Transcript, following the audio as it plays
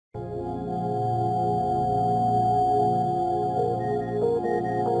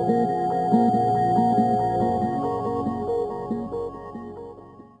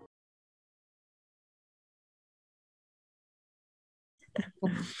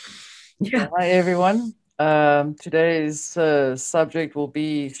Yeah. Hi, everyone. Today's subject will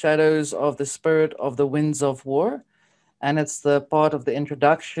be Shadows of the Spirit of the Winds of War. And it's the part of the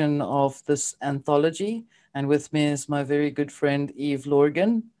introduction of this anthology. And with me is my very good friend, Eve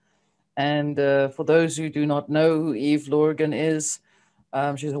Lorgen. And for those who do not know who Eve Lorgen is,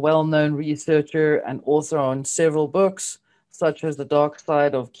 she's a well known researcher and author on several books, such as The Dark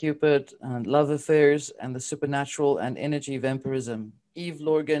Side of Cupid and Love Affairs and the Supernatural and Energy Vampirism. Eve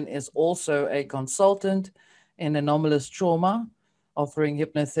Lorgen is also a consultant in anomalous trauma, offering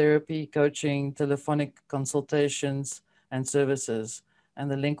hypnotherapy, coaching, telephonic consultations, and services.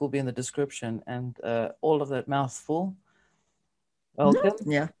 And the link will be in the description. And all of that mouthful. Mhm. Welcome.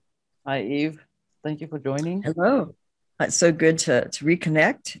 Yeah. Hi, Eve. Thank you for joining. Hello. It's so good to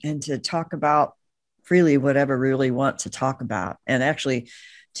reconnect and to talk about freely whatever we really want to talk about, and actually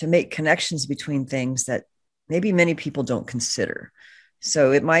to make connections between things that maybe many people don't consider.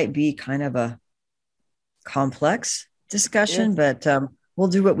 So it might be kind of a complex Yes, discussion, but we'll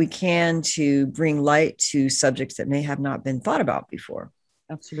do what we can to bring light to subjects that may have not been thought about before.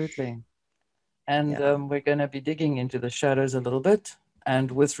 absolutely. And Yeah. we're going to be digging into the shadows a little bit. And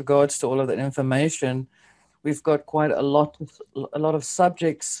with regards to all of that information, we've got quite a lot of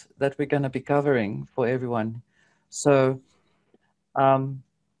subjects that we're going to be covering for everyone. So um,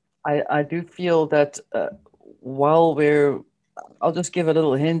 I do feel that while I'll just give a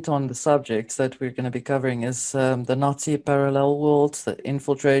little hint on the subjects that we're going to be covering is the Nazi parallel worlds, the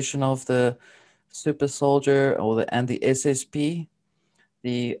infiltration of the super soldier and the SSP,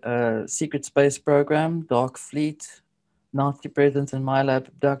 the secret space program, Dark Fleet, Nazi presence in Milab,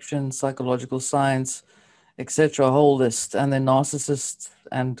 abduction, psychological science, etc. A whole list, and then narcissists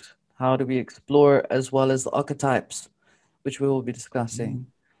and how do we explore, as well as the archetypes, which we will be discussing.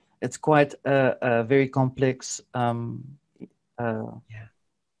 It's quite a very complex uh, Yeah.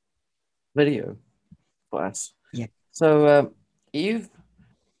 video for us. Yeah. So, Eve,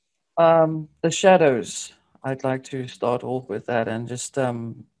 the shadows. I'd like to start off with that and just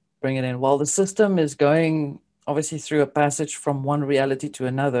bring it in. While the system is going obviously through a passage from one reality to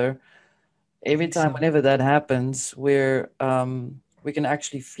another, I every think time, so. whenever that happens, we can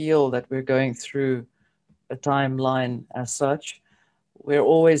actually feel that we're going through a timeline as such. We're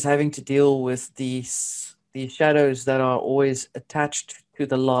always having to deal with these shadows that are always attached to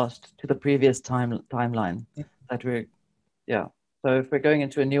the previous timeline that we're yeah. So if we're going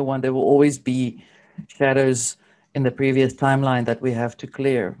into a new one, there will always be shadows in the previous timeline that we have to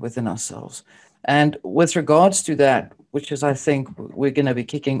clear within ourselves. And with regards to that, which is I think we're going to be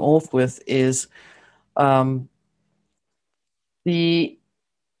kicking off with, is um, the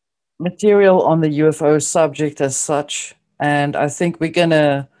material on the UFO subject as such. And I think we're going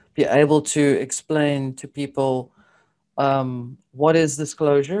to be able to explain to people what is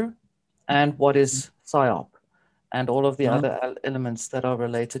disclosure and what is PSYOP and all of the Well, other elements that are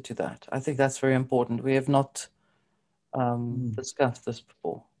related to that. I think that's very important. We have not discussed this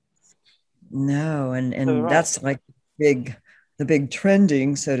before. no, and So, right. that's like big, the big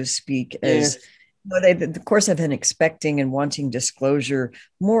trending, so to speak, as Yes. they of course have been expecting and wanting disclosure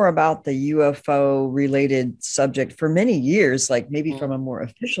more about the UFO related subject for many years, like maybe from Mm, a more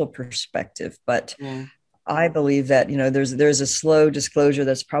official perspective. But mm, I believe that there's a slow disclosure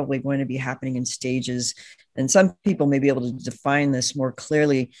that's probably going to be happening in stages, and some people may be able to define this more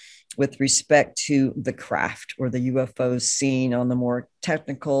clearly with respect to the craft or the UFO scene on the more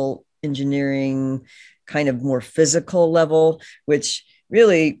technical engineering, kind of more physical level, which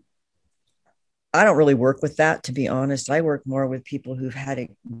really I don't really work with that, to be honest. I work more with people who've had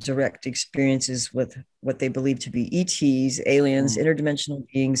direct experiences with what they believe to be ETs, aliens, mm, interdimensional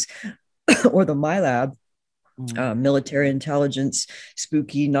beings, or the Milab, mm, military intelligence,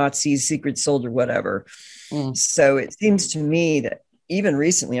 spooky Nazis, secret soldier, whatever. mm, So it seems to me that even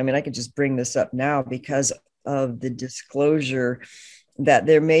recently, I mean, I could just bring this up now because of the disclosure that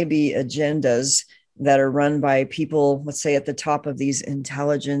there may be agendas that are run by people, let's say at the top of these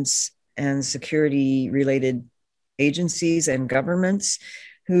intelligence and security related agencies and governments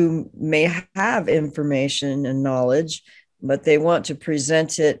who may have information and knowledge, but they want to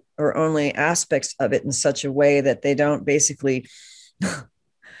present it or only aspects of it in such a way that they don't basically,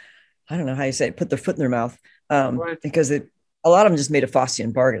 I don't know how you say it, put their foot in their mouth, right. because a lot of them just made a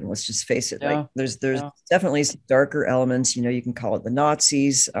Faustian bargain. Let's just face it. Like Yeah. there's Yeah. definitely some darker elements. You can call it the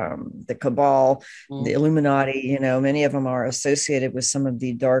Nazis, the cabal, the Mm, Illuminati. Many of them are associated with some of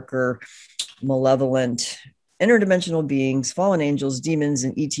the darker, malevolent interdimensional beings, fallen angels, demons,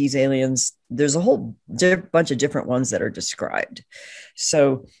 and ETs, aliens. There's a whole bunch of different ones that are described.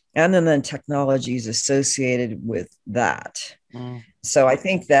 So, and then technologies associated with that. So I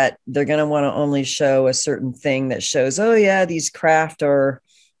think that they're going to want to only show a certain thing that shows, oh yeah, these craft are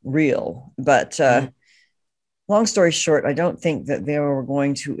real. But long story short, I don't think that they were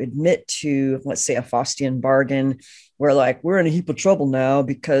going to admit to, let's say, a Faustian bargain where like, we're in a heap of trouble now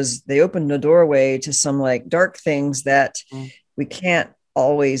because they opened a doorway to some like dark things that we can't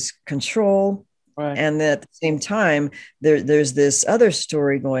always control. Right. And at the same time, there's this other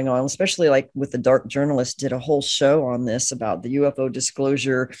story going on, especially like with the Dark Journalist did a whole show on this about the UFO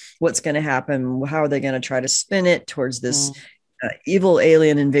disclosure, what's going to happen, how are they going to try to spin it towards this evil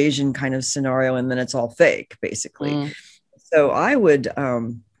alien invasion kind of scenario, and then it's all fake, basically. So I would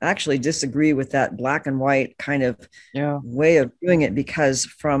actually disagree with that black and white kind of way of doing it, because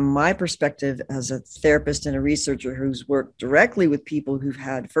from my perspective as a therapist and a researcher who's worked directly with people who've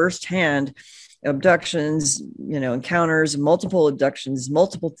had firsthand abductions, encounters, multiple abductions,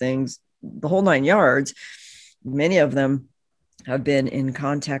 multiple things, the whole 9 yards, many of them have been in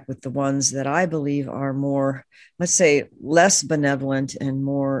contact with the ones that I believe are more, let's say, less benevolent and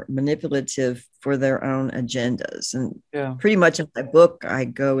more manipulative for their own agendas. And pretty much in my book, I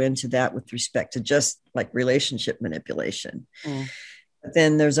go into that with respect to just like relationship manipulation. But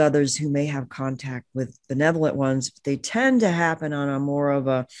then there's others who may have contact with benevolent ones, but they tend to happen on a more of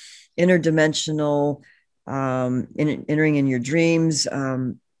a interdimensional, entering in your dreams,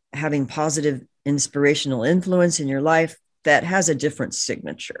 having positive inspirational influence in your life that has a different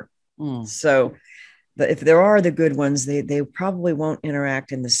signature. So if there are the good ones, they probably won't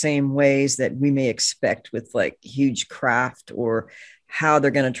interact in the same ways that we may expect with like huge craft or how they're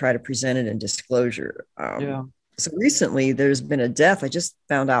going to try to present it in disclosure. So recently there's been a death. I just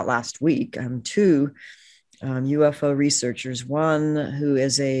found out last week, 2 UFO researchers, one who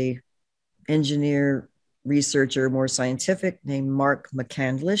is a engineer researcher, more scientific, named Mark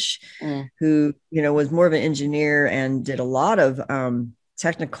McCandlish, who, was more of an engineer and did a lot of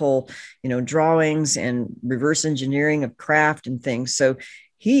technical, drawings and reverse engineering of craft and things. So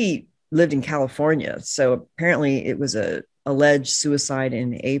he lived in California. So apparently it was a alleged suicide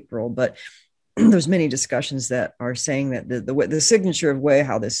in April, but there's many discussions that are saying that the signature of way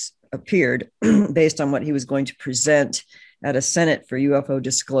how this appeared based on what he was going to present at a Senate for UFO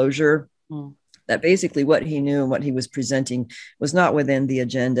disclosure, that basically what he knew and what he was presenting was not within the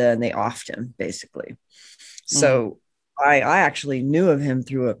agenda, and they offed him, basically. So I actually knew of him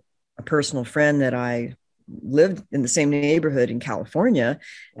through a personal friend that I lived in the same neighborhood in California,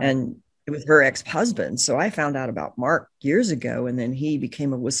 and it was her ex-husband. So I found out about Mark years ago, and then he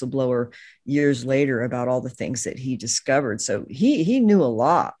became a whistleblower years later about all the things that he discovered. So he knew a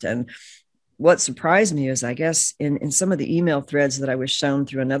lot. And what surprised me is, I guess, in some of the email threads that I was shown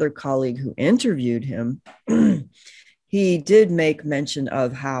through another colleague who interviewed him, he did make mention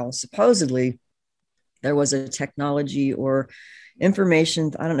of how supposedly there was a technology or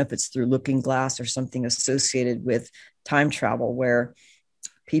information, I don't know if it's through Looking Glass or something associated with time travel, where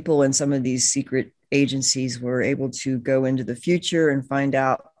people in some of these secret agencies were able to go into the future and find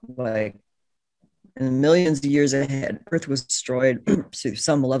out, like, in millions of years ahead, Earth was destroyed through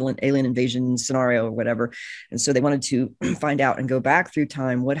some malevolent alien invasion scenario or whatever. And so they wanted to find out and go back through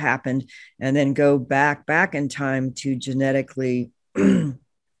time, what happened, and then go back in time to genetically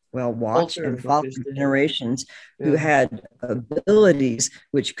watch and follow generations who had abilities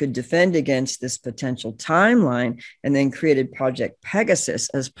which could defend against this potential timeline, and then created Project Pegasus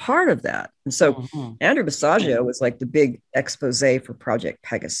as part of that. And so Andrew Basaggio was like the big expose for Project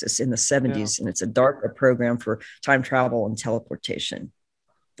Pegasus in the 70s. And it's a DARPA program for time travel and teleportation.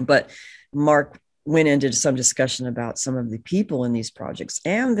 But Mark went into some discussion about some of the people in these projects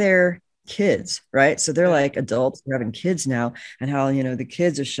and their kids, right? So they're like adults, they're having kids now, and how, the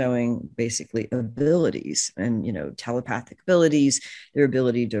kids are showing basically abilities and, telepathic abilities, their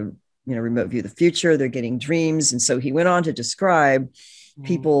ability to, remote view the future, they're getting dreams. And so he went on to describe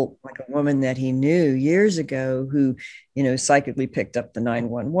people like a woman that he knew years ago who, psychically picked up the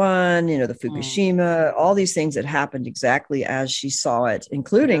 911, the Fukushima, all these things that happened exactly as she saw it,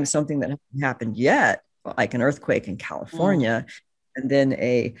 including something that hasn't happened yet, like an earthquake in California. And then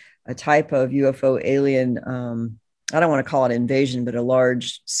a type of UFO alien, I don't want to call it invasion, but a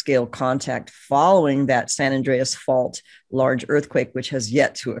large scale contact following that San Andreas Fault large earthquake, which has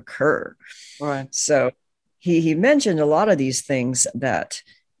yet to occur. Right. So he mentioned a lot of these things that,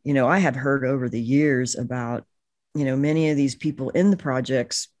 I had heard over the years about, many of these people in the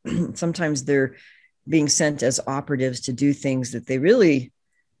projects. Sometimes they're being sent as operatives to do things that they really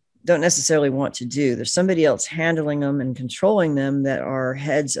don't necessarily want to do. There's somebody else handling them and controlling them that are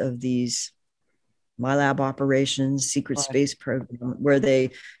heads of these Milab operations, secret Right. space program, where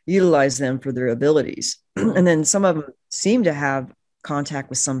they utilize them for their abilities. And then some of them seem to have contact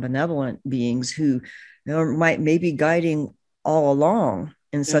with some benevolent beings who might maybe guiding all along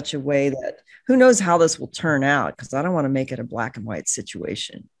in Yeah. such a way that who knows how this will turn out, because I don't want to make it a black and white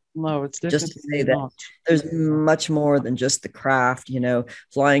situation. No, it's Just to say definitely that not. there's much more than just the craft,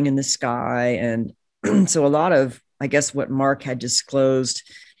 flying in the sky. And so a lot of, I guess, what Mark had disclosed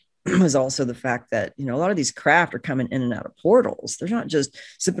was also the fact that, a lot of these craft are coming in and out of portals. They're not just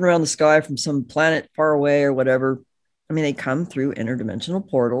zipping around the sky from some planet far away or whatever. I mean, they come through interdimensional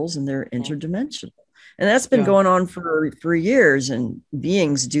portals and they're interdimensional. And that's been Yeah. going on for years, and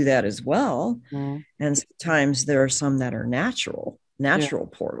beings do that as well. Mm. And sometimes there are some that are Yeah. natural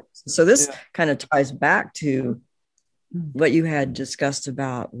portals. So this Yeah. kind of ties back to what you had discussed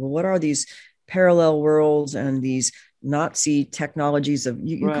about, well, what are these parallel worlds and these Nazi technologies of,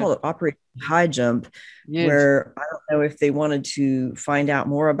 you Right. call it Operation High Jump, Yes. where I don't know if they wanted to find out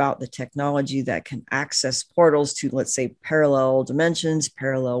more about the technology that can access portals to, let's say, parallel dimensions,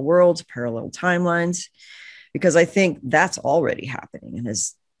 parallel worlds, parallel timelines, because I think that's already happening and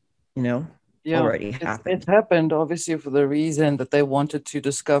has, you know, Yeah. already It happened. happened obviously for the reason that they wanted to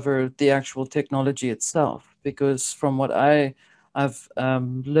discover the actual technology itself. Because from what I've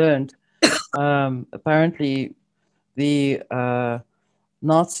learned, apparently the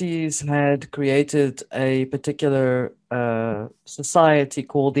Nazis had created a particular society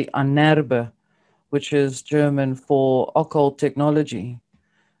called the Anerbe, which is German for occult technology.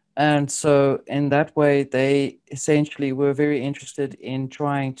 And so, in that way, they essentially were very interested in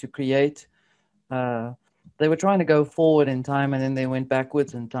trying to create. Uh, they were trying to go forward in time, and then they went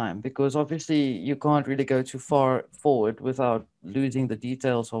backwards in time, because obviously you can't really go too far forward without losing the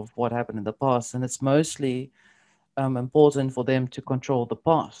details of what happened in the past. And it's mostly important for them to control the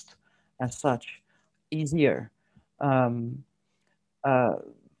past as such, easier. Um, uh,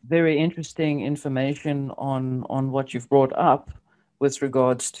 Very interesting information on what you've brought up with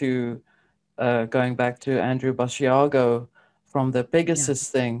regards to going back to Andrew Basiago from the Yeah. Pegasus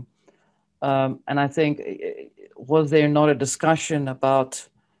thing. And I think, was there not a discussion about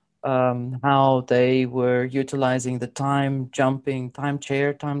how they were utilizing the time jump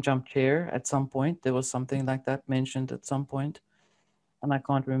chair at some point? There was something like that mentioned at some point, and I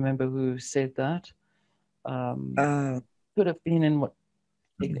can't remember who said that. Um, Uh, could have been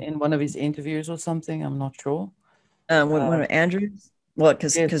in one of his interviews or something. I'm not sure. one Um, of Andrews, well,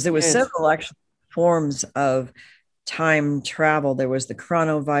 because yes, there was yes, several actual forms of time travel. There was the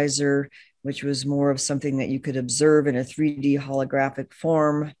chronovisor, which was more of something that you could observe in a 3D holographic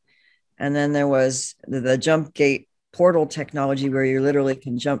form. And then there was the jump gate portal technology, where you literally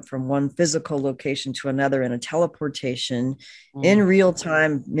can jump from one physical location to another in a teleportation in mm, real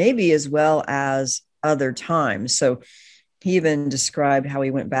time, maybe as well as other times. So he even described how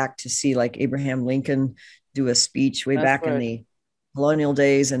he went back to see like Abraham Lincoln do a speech way that's back in right. the colonial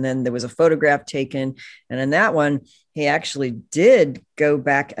days. And then there was a photograph taken. And in that one, he actually did go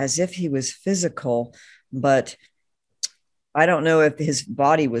back as if he was physical, but I don't know if his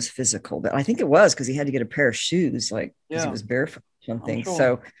body was physical, but I think it was, because he had to get a pair of shoes, like because he Yeah, was barefoot or I'm something. sure.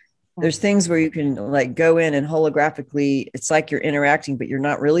 So Hmm. there's things where you can like go in and holographically, it's like you're interacting, but you're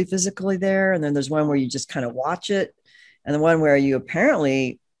not really physically there. And then there's one where you just kind of watch it, and the one where you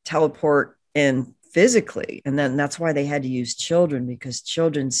apparently teleport in physically. And then that's why they had to use children, because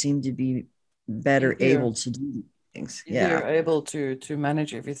children seem to be better Easier, able to do things. easier Yeah. able to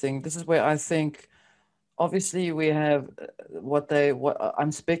manage everything. This is where I think, obviously, we have what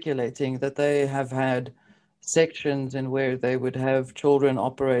I'm speculating that they have had sections in where they would have children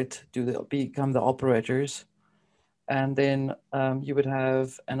operate, become the operators, and then you would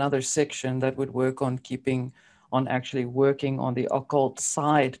have another section that would work on actually working on the occult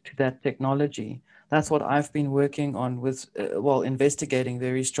side to that technology. That's what I've been working on with, well, investigating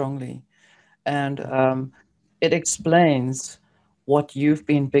very strongly. And it explains what you've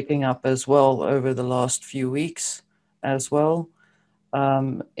been picking up as well over the last few weeks as well,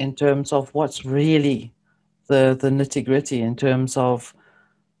 in terms of what's really the nitty gritty in terms of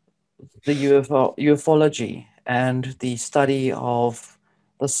the ufology and the study of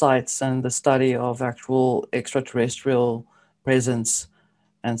the sites and the study of actual extraterrestrial presence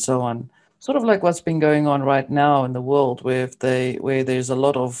and so on. Sort of like what's been going on right now in the world, where there's a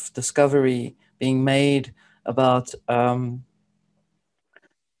lot of discovery being made about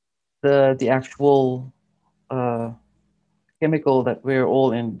the actual uh, chemical that we're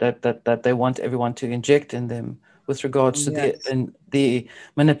all in, that they want everyone to inject in them with regards to Yes. the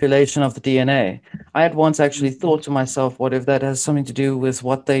manipulation of the DNA. I had once actually thought to myself, what if that has something to do with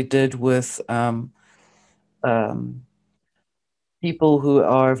what they did with um, people who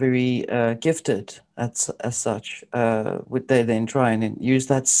are very gifted as such? Would they then try and use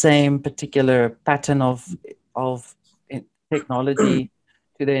that same particular pattern of technology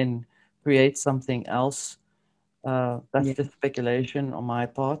to then create something else? That's Yeah. just speculation on my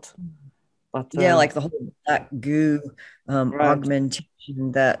part, but Yeah, like the whole black goo right,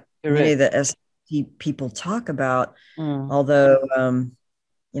 augmentation that many of correct. the ST people talk about. Mm, Although,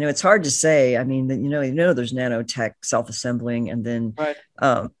 it's hard to say. I mean, there's nanotech self-assembling, and then, right.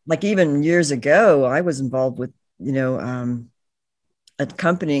 like even years ago, I was involved with,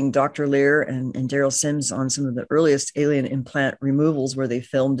 accompanying Dr. Lear and Daryl Sims on some of the earliest alien implant removals where they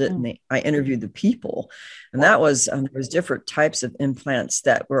filmed it, Mm, and I interviewed the people, and that wow. was there was different types of implants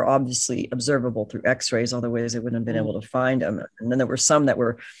that were obviously observable through X-rays, otherwise they wouldn't have been Mm, able to find them. And then there were some that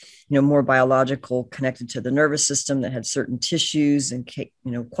were, more biological, connected to the nervous system, that had certain tissues and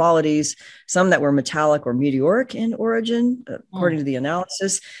qualities. Some that were metallic or meteoric in origin, mm, according to the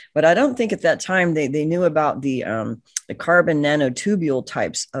analysis. But I don't think at that time they knew about the carbon nanotubule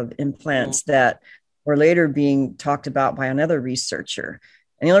types of mm, implants that were later being talked about by another researcher.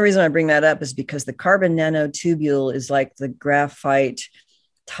 And the only reason I bring that up is because the carbon nanotubule is like the graphite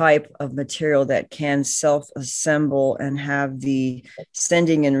type of material that can self-assemble and have the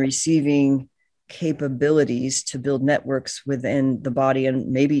sending and receiving capabilities to build networks within the body,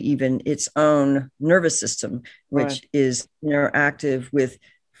 and maybe even its own nervous system, right. which is interactive with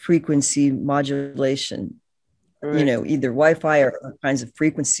frequency modulation, Correct. either Wi-Fi or other kinds of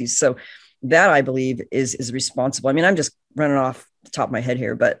frequencies. So that, I believe, is responsible. I mean, I'm just running off the top of my head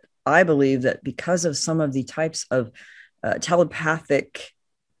here, but I believe that because of some of the types of telepathic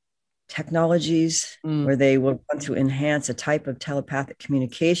technologies Mm, where they will want to enhance a type of telepathic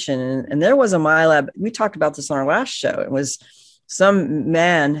communication. And there was a Milab, we talked about this on our last show. It was some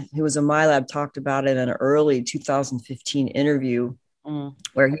man who was a Milab talked about it in an early 2015 interview mm,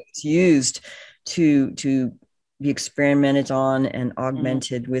 where he was used to be experimented on and mm,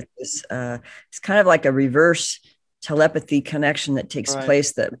 augmented with this. It's kind of like a reverse telepathy connection that takes right.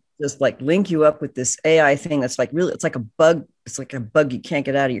 place, that just like link you up with this AI thing that's like really, it's like a bug. It's like a bug you can't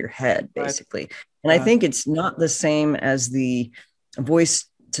get out of your head, Right. basically. And I think it's not the same as the voice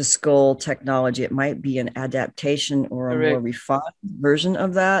to skull technology. It might be an adaptation or a more Correct. refined version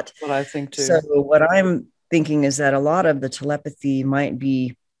of that. What I think So too. what I'm thinking is that a lot of the telepathy might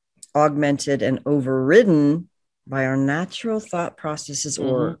be augmented and overridden by our natural thought processes,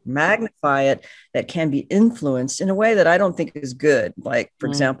 Mm-hmm. or magnify it, that can be influenced in a way that I don't think is good. Like, for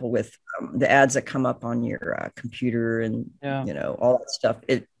Mm, example, with the ads that come up on your computer, and, yeah. all that stuff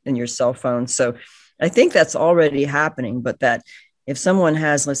in your cell phone. So I think that's already happening, but that if someone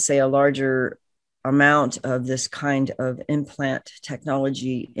has, let's say, a larger amount of this kind of implant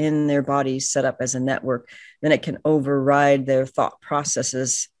technology in their body set up as a network, then it can override their thought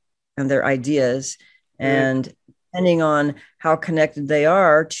processes and their ideas. Correct. And depending on how connected they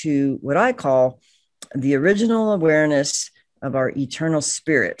are to what I call the original awareness of our eternal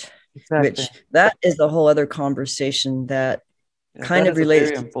spirit, Exactly. which that is a whole other conversation that Yeah, kind that of is a relates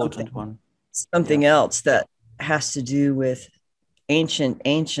very to important one. Yeah. something else that has to do with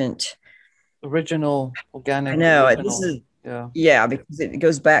ancient. Original, I organic, know this original. is, Yeah. yeah, because it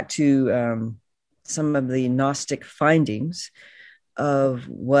goes back to some of the Gnostic findings of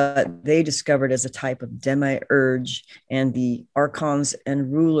what they discovered as a type of demiurge, and the archons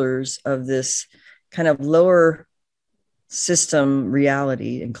and rulers of this kind of lower system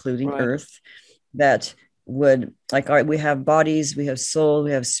reality, including Right. Earth, that would, like, all right, we have bodies, we have soul,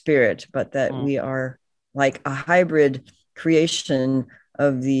 we have spirit, but that Mm, we are like a hybrid creation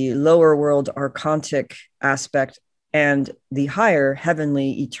of the lower world archontic aspect and the higher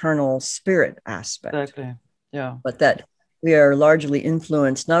heavenly eternal spirit aspect, exactly. Yeah. but that we are largely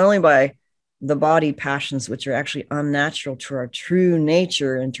influenced not only by the body passions, which are actually unnatural to our true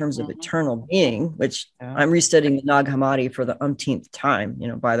nature in terms of Mm-hmm. eternal being, which Yeah. I'm restudying the Nag Hammadi for the umpteenth time,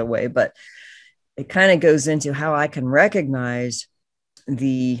 by the way, but it kind of goes into how I can recognize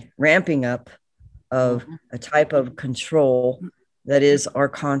the ramping up of Mm-hmm. a type of control that is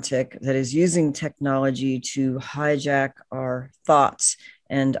archontic, that is using technology to hijack our thoughts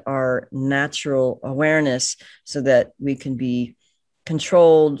and our natural awareness so that we can be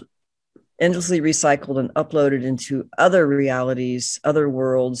controlled, endlessly recycled, and uploaded into other realities, other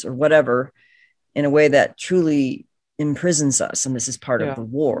worlds, or whatever, in a way that truly imprisons us. And this is part of Yeah. the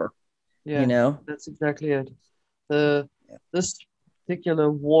war, you Yeah. know? That's exactly it. The this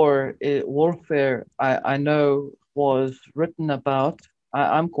particular warfare, I know was written about,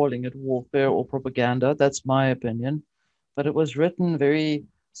 I'm calling it warfare or propaganda. That's my opinion. But it was written very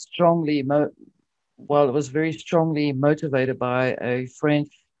strongly, well, it was very strongly motivated by a French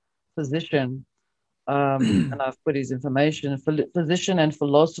physician, and I've put his information, physician and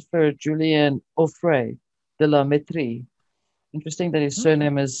philosopher Julien Offray de la Métrie. Interesting that his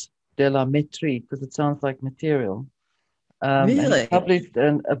surname is de la Métrie because it sounds like material. And he Really? published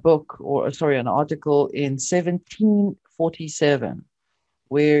a book, or sorry, an article in 1747,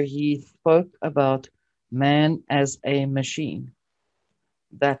 where he spoke about man as a machine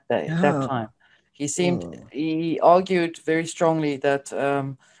that day, that Oh, time. oh. He argued very strongly that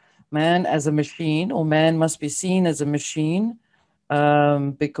man as a machine, or man must be seen as a machine,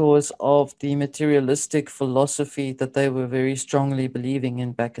 because of the materialistic philosophy that they were very strongly believing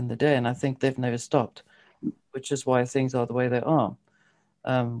in back in the day. And I think they've never stopped, which is why things are the way they are.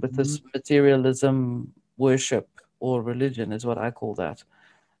 With Mhm. this materialism worship or religion, is what I call that.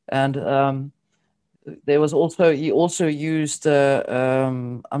 And there was also, he also used,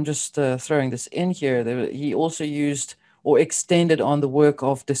 I'm just throwing this in here, he also used or extended on the work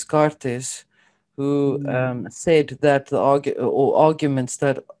of Descartes, who Mm. said that or arguments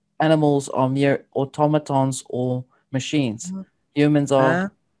that animals are mere automatons or machines. Humans are Ah,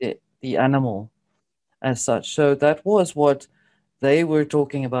 the animal as such. So that was what they were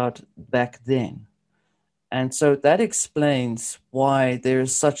talking about back then. And so that explains why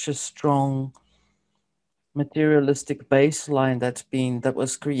there's such a strong materialistic baseline that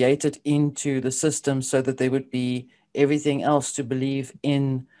was created into the system so that there would be everything else to believe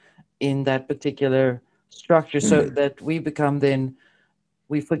in that particular structure, so that we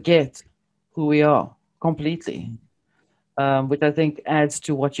forget who we are completely, which I think adds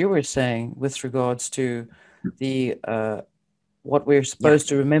to what you were saying with regards to the what we're yeah, supposed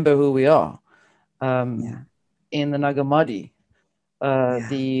to remember who we are, um, yeah, in the Nagamadi, yeah,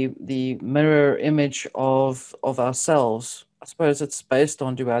 the mirror image of ourselves. I suppose it's based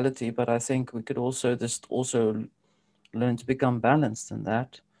on duality, but I think we could also just also learn to become balanced in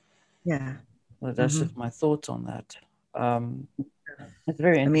that. yeah. Well, that's Hmm. just my thoughts on that. Um, it's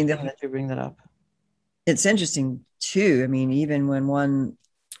very I mean, interesting that you bring that up. it's interesting too. I mean, even when one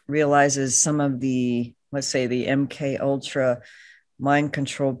realizes some of the, let's say, the MK Ultra mind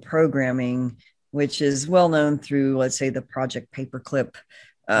control programming, which is well known through, let's say, the Project Paperclip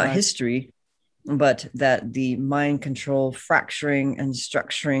Right. history, but that the mind control fracturing and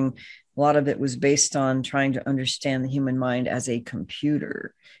structuring, a lot of it was based on trying to understand the human mind as a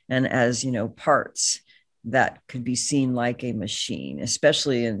computer and as, parts that could be seen like a machine,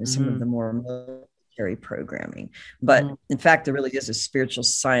 especially in some of Mm-hmm. the more military programming. But Mm-hmm. in fact, there really is a spiritual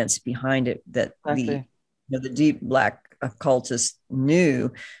science behind it that Exactly. the deep black occultists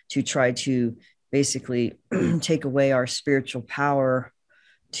knew to try to basically take away our spiritual power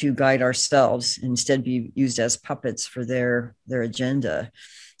to guide ourselves, instead be used as puppets for their agenda.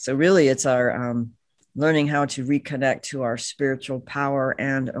 So really it's our learning how to reconnect to our spiritual power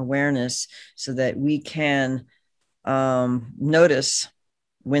and awareness so that we can notice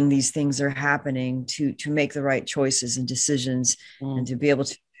when these things are happening, to make the right choices and decisions, and Mm. to be able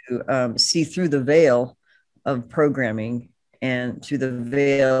to see through the veil of programming and through the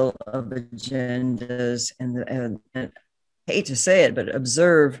veil of agendas, and I hate to say it, but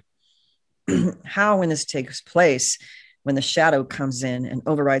observe how, when this takes place, when the shadow comes in and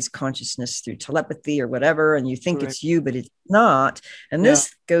overrides consciousness through telepathy or whatever, and you think Correct. it's you, but it's not. And Yeah.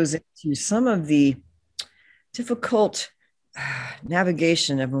 this goes into some of the difficult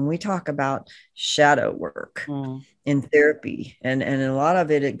navigation of when we talk about shadow work Mm. in therapy, and a lot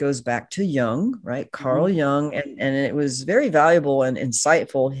of it goes back to Jung, right? Mm-hmm. Carl Jung, and it was very valuable and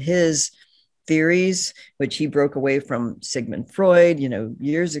insightful, his theories, which he broke away from Sigmund Freud,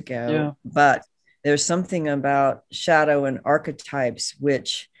 years ago. Yeah. But there's something about shadow and archetypes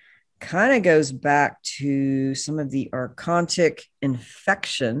which kind of goes back to some of the archontic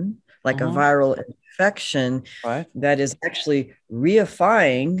infection, like a Mm-hmm. viral infection, Right. that is actually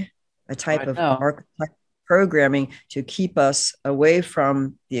reifying a type Right of now. archetype programming to keep us away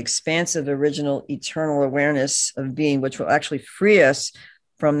from the expansive original eternal awareness of being, which will actually free us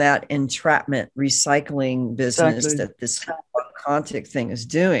from that entrapment recycling business Exactly. that this archontic thing is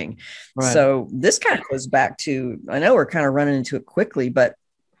doing. Right. So this kind of goes back to, I know we're kind of running into it quickly, but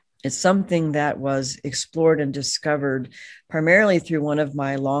it's something that was explored and discovered primarily through one of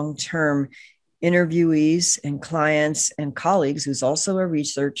my long-term interviewees and clients and colleagues, who's also a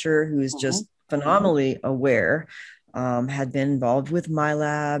researcher, who is Mm-hmm. just phenomenally aware, had been involved with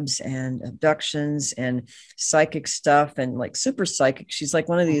Milabs and abductions and psychic stuff, and like super psychic. She's like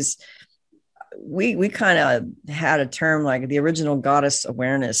one of these we kind of had a term like the original goddess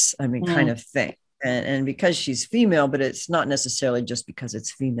awareness, I mean, kind of thing. And because she's female, but it's not necessarily just because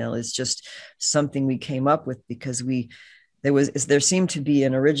it's female, it's just something we came up with because there seemed to be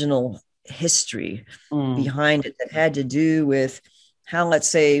an original history behind it that had to do with how, let's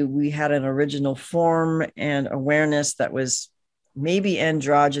say, we had an original form and awareness that was maybe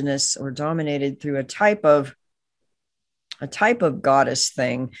androgynous or dominated through a type of goddess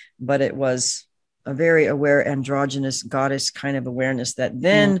thing, but it was a very aware androgynous goddess kind of awareness that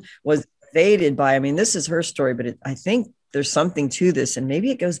then was invaded by, I mean, this is her story, but I think there's something to this, and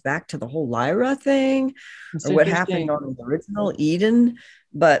maybe it goes back to the whole Lyra thing or what happened on the original Eden.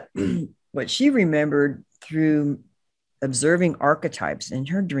 But what she remembered through observing archetypes in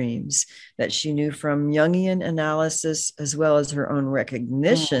her dreams that she knew from Jungian analysis, as well as her own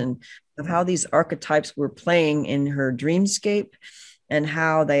recognition of how these archetypes were playing in her dreamscape and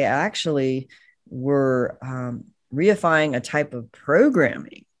how they actually were reifying a type of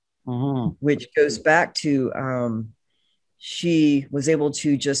programming, which goes back to she was able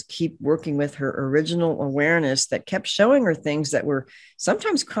to just keep working with her original awareness that kept showing her things that were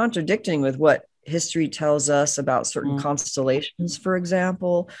sometimes contradicting with what history tells us about certain constellations, for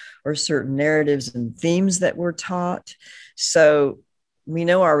example, or certain narratives and themes that were taught. So we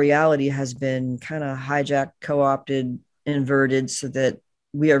know our reality has been kind of hijacked, co-opted, inverted, so that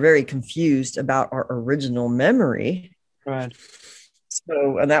we are very confused about our original memory. Right.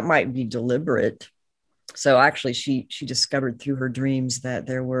 So, and that might be deliberate. So actually she discovered through her dreams that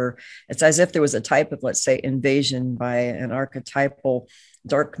it's as if there was a type of, let's say, invasion by an archetypal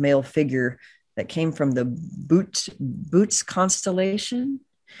dark male figure that came from the Boots constellation.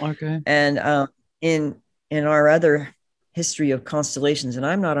 Okay. And in our other history of constellations, and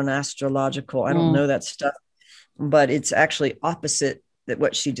I'm not an astrological, I don't know that stuff, but it's actually opposite that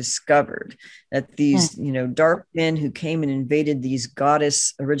what she discovered, that these, dark men who came and invaded these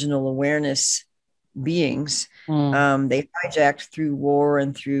goddess original awareness beings, they hijacked through war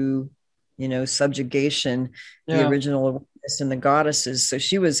and through, subjugation, the original awareness and the goddesses. So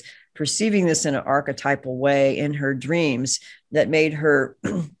she was perceiving this in an archetypal way in her dreams that made her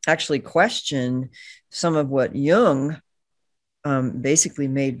actually question some of what Jung basically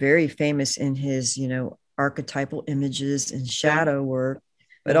made very famous in his, archetypal images and shadow work.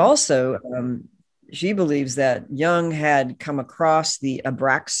 But also she believes that Jung had come across the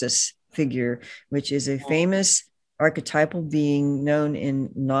Abraxas figure, which is a famous archetypal being known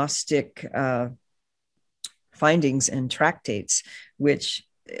in Gnostic findings and tractates, which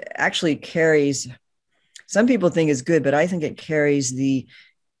actually carries, some people think is good, but I think it carries the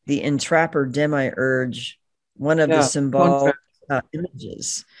entrapper demiurge, one of the symbolic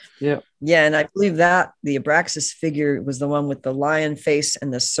images. Yeah, and I believe that the Abraxas figure was the one with the lion face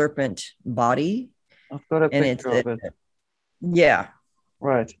and the serpent body. I've got a picture of it. Yeah.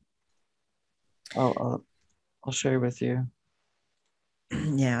 Right. I'll share with you.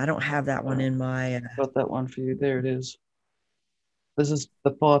 Yeah, I don't have that one in my. Got that one for you. There it is. This is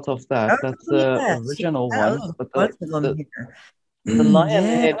the part of that. That's the original one. But the lion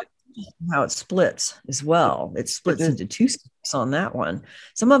head. How it splits as well. It splits into two snakes on that one.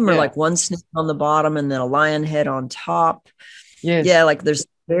 Some of them are like one snake on the bottom and then a lion head on top. Yes. Yeah, like there's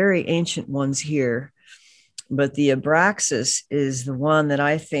very ancient ones here. But the Abraxas is the one that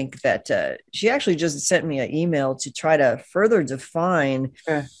I think that she actually just sent me an email to try to further define.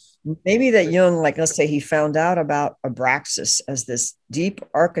 Maybe that Jung, like, let's say he found out about Abraxas as this deep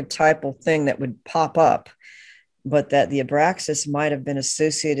archetypal thing that would pop up, but that the Abraxas might have been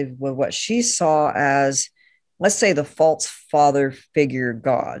associated with what she saw as, let's say, the false father figure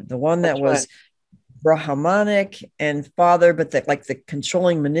god, the one that was Brahmanic and father, but that like the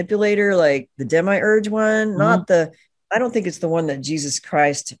controlling manipulator, like the demiurge one, not I don't think it's the one that Jesus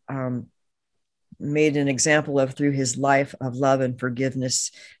Christ made an example of through his life of love and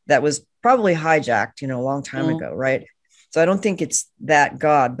forgiveness that was probably hijacked, a long time ago, right? So I don't think it's that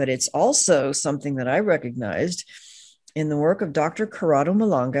God, but it's also something that I recognized in the work of Dr. Corrado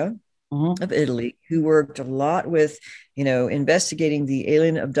Malanga of Italy, who worked a lot with, investigating the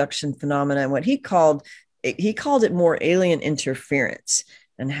alien abduction phenomena and what he called it more alien interference,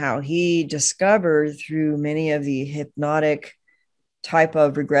 and how he discovered through many of the hypnotic type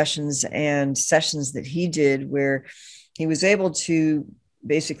of regressions and sessions that he did, where he was able to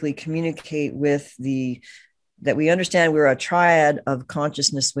basically communicate with that we understand we're a triad of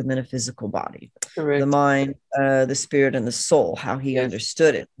consciousness within a physical body. Correct. The mind, the spirit, and the soul, how he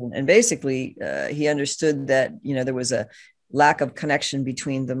understood it. And basically, he understood that, there was a lack of connection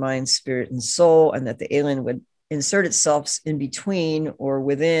between the mind, spirit, and soul, and that the alien would insert itself in between or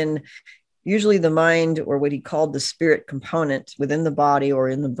within usually the mind, or what he called the spirit component within the body or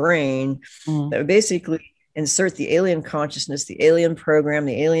in the brain, that would basically insert the alien consciousness, the alien program,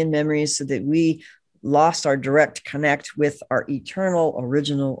 the alien memories, so that we lost our direct connect with our eternal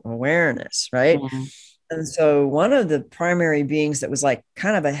original awareness, right? And so one of the primary beings that was like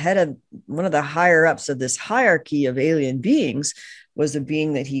kind of ahead of one of the higher ups of this hierarchy of alien beings was a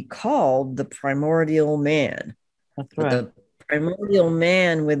being that he called the primordial man. That's but right. the primordial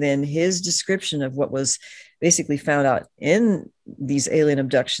man, within his description of what was basically found out in these alien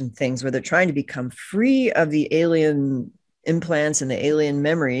abduction things, where they're trying to become free of the alien implants and the alien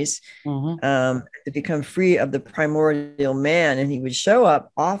memories, to become free of the primordial man. And he would show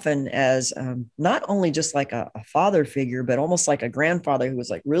up often as not only just like a father figure, but almost like a grandfather who was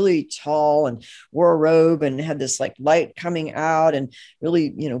like really tall and wore a robe and had this like light coming out and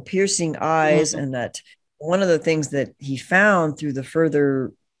really, piercing eyes. And that one of the things that he found through the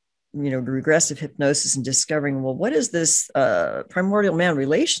further regressive hypnosis and discovering, well, what is this primordial man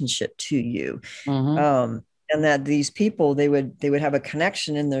relationship to you? And that these people, they would have a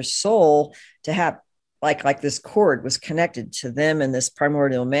connection in their soul to have like this cord was connected to them and this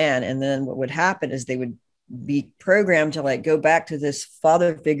primordial man. And then what would happen is they would be programmed to like go back to this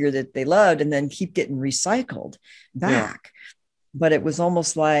father figure that they loved and then keep getting recycled back. But it was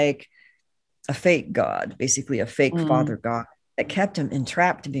almost like a fake God, basically a fake father God, that kept him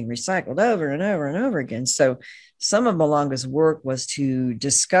entrapped to being recycled over and over and over again. So some of Malanga's work was to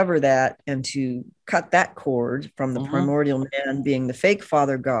discover that and to cut that cord from the primordial man being the fake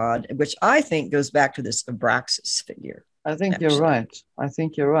father God, which I think goes back to this Abraxas figure. I think you're right.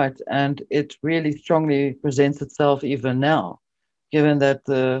 And it really strongly presents itself even now, given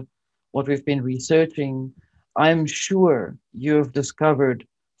that what we've been researching, I'm sure you've discovered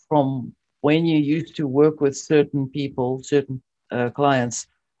from when you used to work with certain people, certain clients,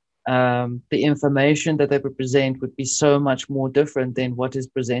 the information that they would present would be so much more different than what is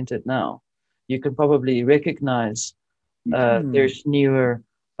presented now. You can probably recognize there's newer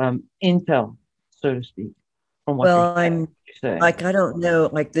intel, so to speak, from what I'm saying. Like, I don't know,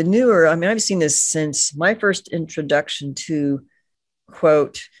 like the newer, I mean, I've seen this since my first introduction to,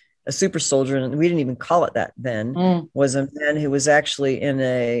 quote, a super soldier, and we didn't even call it that then, was a man who was actually in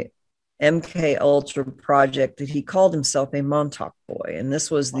a MK Ultra project that he called himself a Montauk boy. And this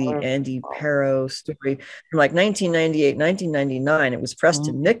was the Andy Perro story from like 1998, 1999. It was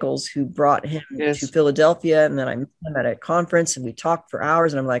Preston Nichols who brought him to Philadelphia. And then I met him at a conference and we talked for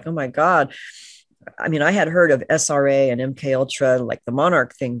hours. And I'm like, oh my God. I mean, I had heard of SRA and MK Ultra, like the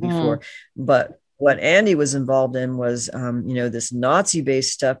Monarch thing before, but what Andy was involved in was, this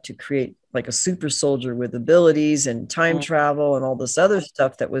Nazi-based stuff to create like a super soldier with abilities and time travel and all this other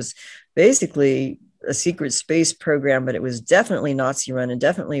stuff that was basically a secret space program, but it was definitely Nazi run and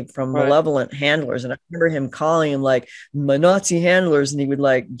definitely from malevolent handlers. And I remember him calling him like my Nazi handlers, and he would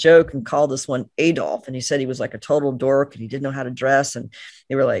like joke and call this one Adolf. And he said he was like a total dork and he didn't know how to dress, and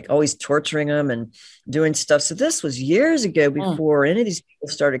they were like always torturing him and doing stuff. So this was years ago before any of these people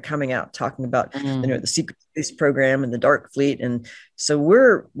started coming out talking about the secret space program and the Dark Fleet. And so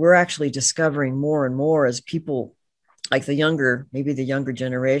we're actually discovering more and more as people like the younger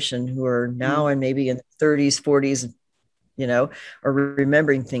generation who are now and maybe in 30s, 40s, are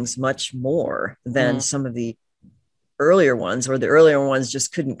remembering things much more than some of the earlier ones, or the earlier ones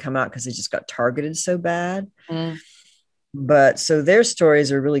just couldn't come out because they just got targeted so bad. But so their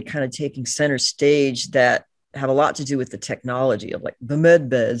stories are really kind of taking center stage that have a lot to do with the technology of like the med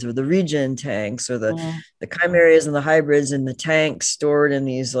beds or the regen tanks or the chimeras and the hybrids and the tanks stored in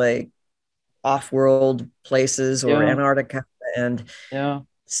these like off-world places or Antarctica. And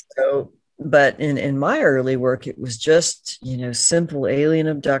so, but in my early work, it was just, simple alien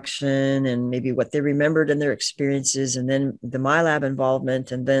abduction and maybe what they remembered in their experiences. And then the Milab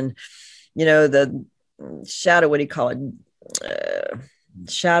involvement. And then, the shadow, what do you call it?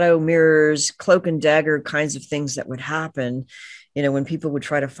 Shadow mirrors, cloak and dagger kinds of things that would happen. When people would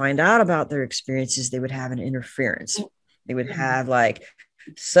try to find out about their experiences, they would have an interference. They would have like,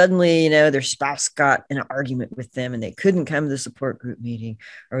 suddenly, their spouse got in an argument with them and they couldn't come to the support group meeting,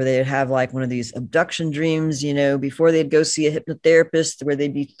 or they'd have like one of these abduction dreams, before they'd go see a hypnotherapist where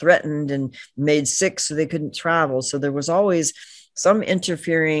they'd be threatened and made sick so they couldn't travel. So there was always some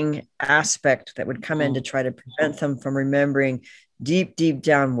interfering aspect that would come in to try to prevent them from remembering deep, deep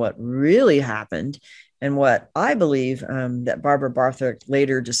down what really happened. And what I believe that Barbara Barthorpe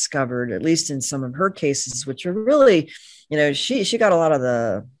later discovered, at least in some of her cases, which are really, she got a lot of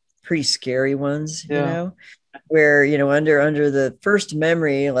the pretty scary ones, where, under the first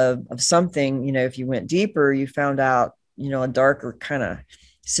memory of something, if you went deeper, you found out, a darker kind of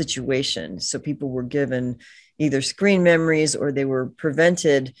situation. So people were given either screen memories, or they were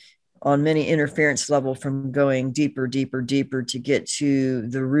prevented on many interference level from going deeper, deeper, deeper to get to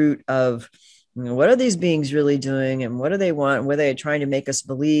the root of, you know, what are these beings really doing, and what do they want? What are they trying to make us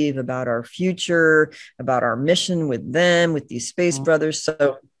believe about our future, about our mission with them, with these space brothers?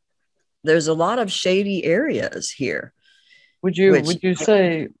 So there's a lot of shady areas here. Would you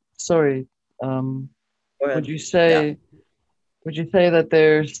say, sorry, would you say that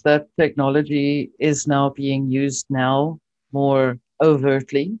there's that technology is now being used now more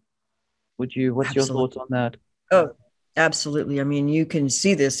overtly? What's Absolutely. your thoughts on that? Oh, absolutely. I mean, you can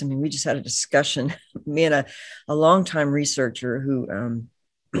see this. I mean, we just had a discussion, me and a longtime researcher who,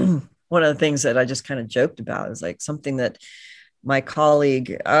 one of the things that I just kind of joked about is like something that my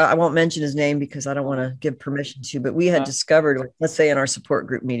colleague, I won't mention his name because I don't want to give permission to, but we had discovered, let's say in our support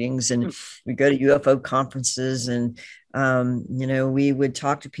group meetings, and we go to UFO conferences, and, you know, we would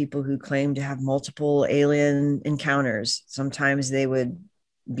talk to people who claim to have multiple alien encounters. Sometimes they would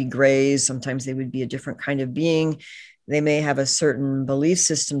be grays, sometimes they would be a different kind of being. They may have a certain belief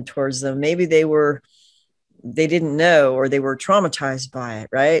system towards them. Maybe they didn't know, or they were traumatized by it,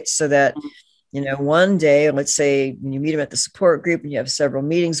 right? So that, you know, one day, let's say when you meet them at the support group and you have several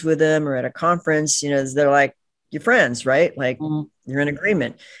meetings with them, or at a conference, you know, they're like your friends, right? Like you're in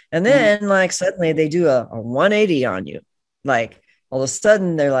agreement. And then like suddenly they do a 180 on you. Like all of a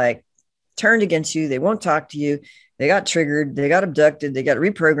sudden they're like turned against you. They won't talk to you. They got triggered. They got abducted. They got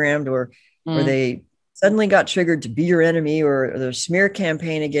reprogrammed, or they suddenly got triggered to be your enemy, or their smear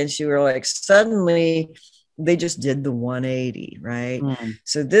campaign against you, or like suddenly they just did the 180, right?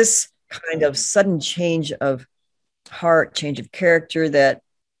 So this kind of sudden change of heart, change of character that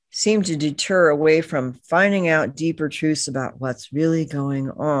seemed to deter away from finding out deeper truths about what's really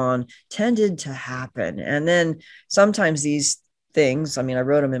going on tended to happen. And then sometimes these things, I mean, I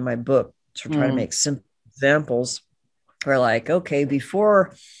wrote them in my book to try to make simple examples, where like, okay,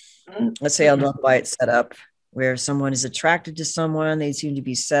 before, let's say, I love why it's set up, where someone is attracted to someone, they seem to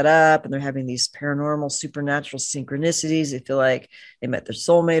be set up and they're having these paranormal, supernatural synchronicities. They feel like they met their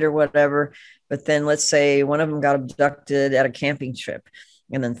soulmate or whatever. But then let's say one of them got abducted at a camping trip.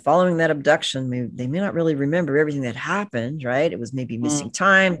 And then following that abduction, they may not really remember everything that happened, right? It was maybe missing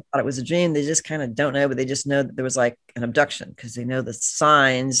time, thought it was a dream. They just kind of don't know, but they just know that there was like an abduction because they know the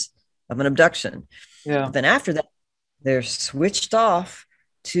signs of an abduction. Yeah. But then after that, they're switched off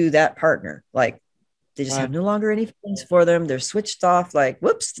to that partner. Like they just have no longer any feelings for them. They're switched off, like,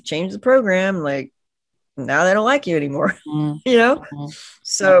 whoops, change the program. Like now they don't like you anymore, you know?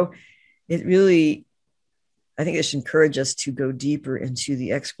 So it really, I think it should encourage us to go deeper into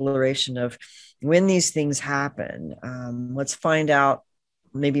the exploration of when these things happen. Let's find out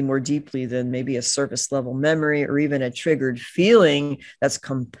maybe more deeply than maybe a surface level memory or even a triggered feeling that's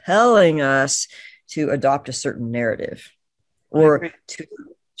compelling us to adopt a certain narrative, or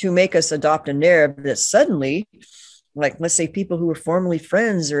to make us adopt a narrative that suddenly, like, let's say people who were formerly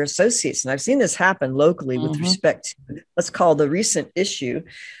friends or associates, and I've seen this happen locally with respect to, let's call the recent issue,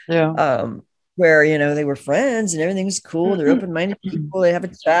 where, you know, they were friends and everything was cool. They're open-minded people. They have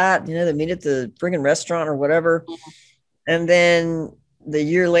a chat, you know, they meet at the friggin' restaurant or whatever. And then the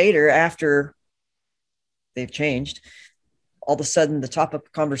year later, after they've changed, all of a sudden the topic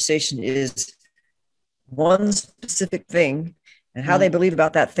of conversation is one specific thing and how they believe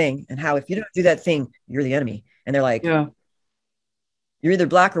about that thing, and how if you don't do that thing, you're the enemy. And they're like, you're either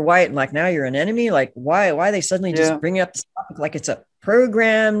black or white, and like now you're an enemy. Like why are they suddenly just bringing up this topic like it's a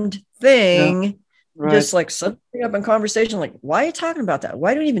programmed thing? Just like something up in conversation, like, why are you talking about that?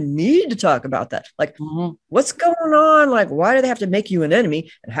 Why do we even need to talk about that? Like, what's going on? Like, why do they have to make you an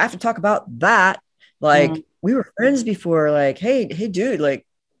enemy and have to talk about that? Like, we were friends before. Like, hey, dude, like,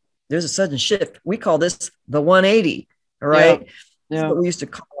 there's a sudden shift. We call this the 180. All right. That's what we used to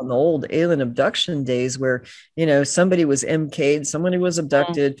call in the old alien abduction days, where, you know, somebody was MK'd, somebody was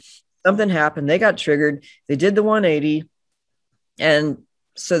abducted, something happened, they got triggered, they did the 180, and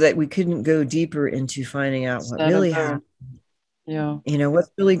so that we couldn't go deeper into finding out what really happened. You know, what's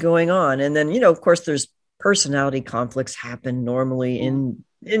really going on. And then, you know, of course, there's personality conflicts happen normally in,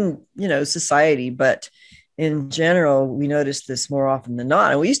 you know, society, but in general, we notice this more often than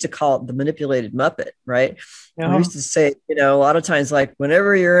not. And we used to call it the manipulated Muppet, right? We used to say, you know, a lot of times, like,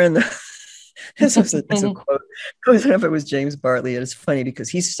 whenever you're in the, it's a quote, I don't know if it was James Bartley. It's funny because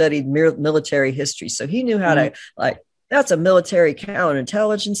he studied military history. So he knew how to, like, that's a military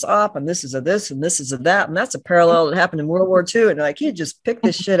counterintelligence op, and this is a this, and this is a that, and that's a parallel that happened in World War II. And like, he just picked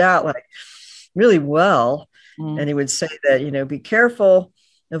this shit out like really well. And he would say that, you know, be careful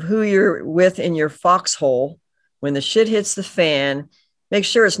of who you're with in your foxhole when the shit hits the fan, make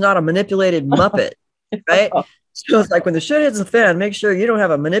sure it's not a manipulated Muppet, right? So it's like when the shit hits the fan, make sure you don't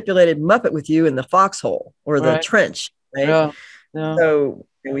have a manipulated Muppet with you in the foxhole or the Right. trench, right? Yeah. Yeah. So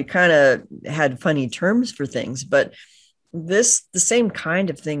we kind of had funny terms for things, but the same kind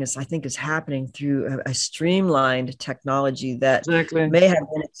of thing is, I think, is happening through a streamlined technology that Exactly. may have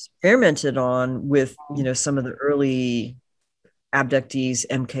been experimented on with, Mm. some of the early abductees,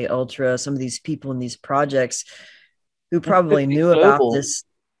 MK Ultra, some of these people in these projects who It could probably be knew about global. this.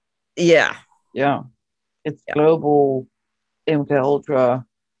 Yeah. Yeah. It's Yeah. global MK Ultra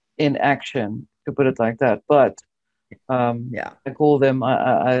in action, to put it like that. But Yeah. I call them.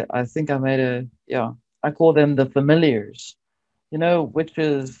 I think I made a yeah. I call them the familiars. You know,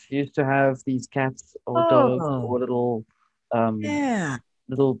 witches used to have these cats or dogs Oh, or um, yeah.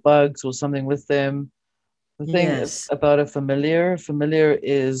 little bugs or something with them. The thing Yes. about a familiar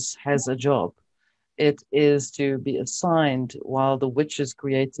is has a job. It is to be assigned while the witch is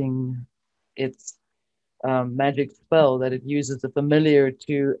creating its magic spell that it uses the familiar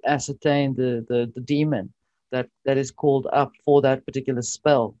to ascertain the demon that is called up for that particular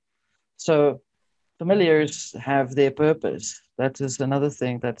spell. So familiars have their purpose. That is another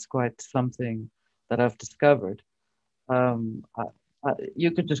thing that's quite something that I've discovered. Um, I,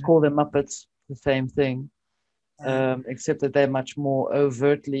 you could just call them Muppets, the same thing, Yeah. except that they're much more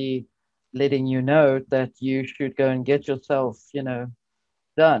overtly letting you know that you should go and get yourself,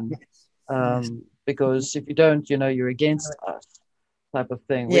 done. Yes. Yes. Because if you don't, you're against us type of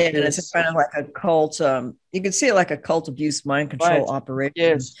thing, Yeah, which and it's a is kind of like a cult. You can see it like a cult abuse, mind right. control operation.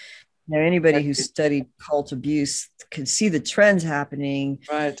 Yes, Anybody who exactly. studied cult abuse can see the trends happening,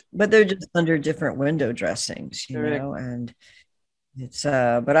 Right, but they're just under different window dressings, correct. and it's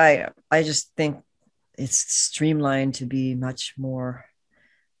but I just think it's streamlined to be much more.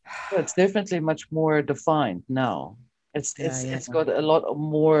 Yeah, it's definitely much more defined now. It's Yeah, it's yeah. it's got a lot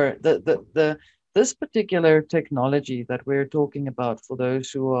more the this particular technology that we're talking about for those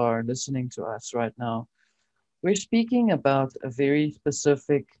who are listening to us right now. We're speaking about a very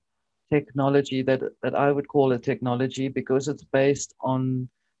specific technology that I would call a technology because it's based on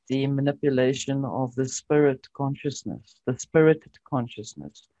the manipulation of the spirit consciousness, the spirited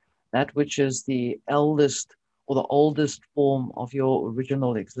consciousness, that which is the eldest or the oldest form of your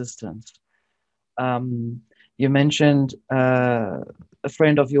original existence. Um, you mentioned a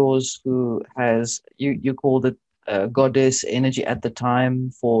friend of yours who has you called it goddess energy at the time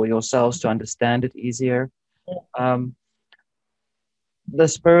for yourselves to understand it easier. Um, the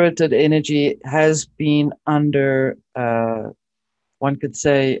spirited energy has been under, one could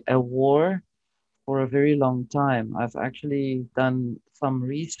say, a war for a very long time. I've actually done some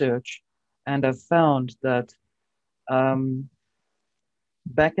research and I've found that um,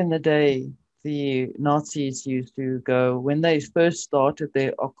 back in the day, the Nazis used to go, when they first started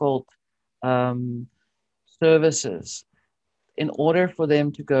their occult um, services, in order for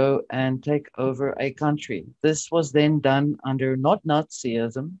them to go and take over a country. This was then done under not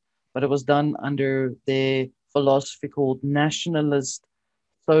Nazism, but it was done under their philosophy called nationalist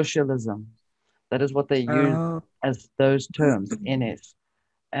socialism. That is what they used Oh. as those terms in it.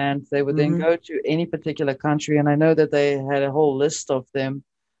 And they would then Hmm. go to any particular country. And I know that they had a whole list of them.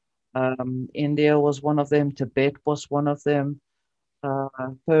 India was one of them, Tibet was one of them,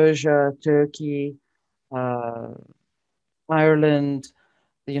 Persia, Turkey, uh, Ireland,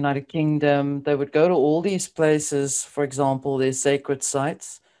 the United Kingdom. They would go to all these places, for example, their sacred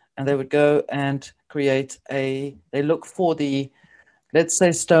sites, and they would go and they look for let's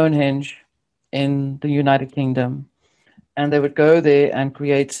say, Stonehenge in the United Kingdom, and they would go there and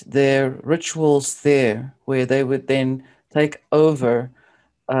create their rituals there, where they would then take over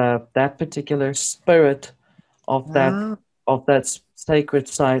that particular spirit of that Oh. sacred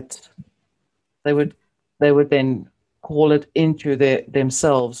site. They would then call it into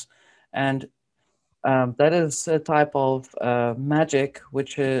themselves, and that is a type of magic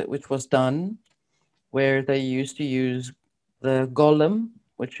which was done where they used to use the golem,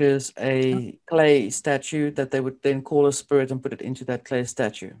 which is a clay statue that they would then call a spirit and put it into that clay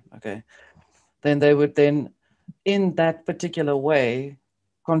statue. Okay, then they would then, in that particular way,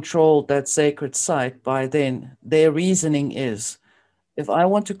 control that sacred site. By then, their reasoning is, if I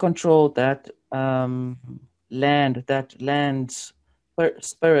want to control that that land's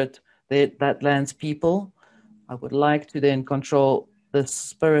spirit, that land's people, I would like to then control the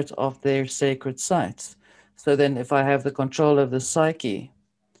spirit of their sacred sites. So then, if I have the control of the psyche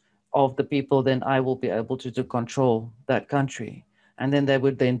of the people, then I will be able to control that country. And then they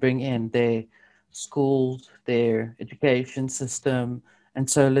would then bring in their schools, their education system. And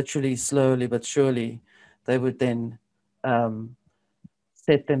so, literally, slowly but surely, they would then um,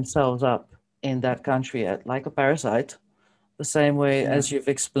 set themselves up in that country like a parasite, the same way Yeah. as you've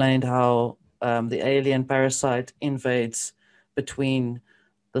explained how the alien parasite invades between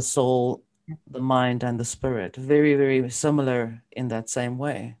the soul, the mind, and the spirit. Very, very similar in that same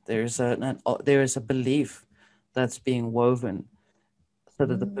way. There is a belief that's being woven so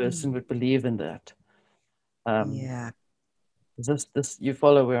that the person Mm. would believe in that. Um, Yeah. this you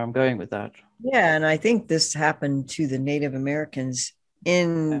follow where I'm going with that? Yeah, and I think this happened to the Native Americans Yeah.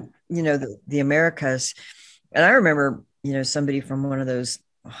 in, the Americas. And I remember, somebody from one of those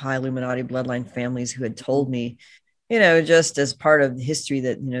high Illuminati bloodline families who had told Mm. me, just as part of the history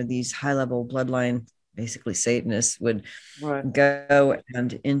that, these high level bloodline, basically Satanists, would Right. go and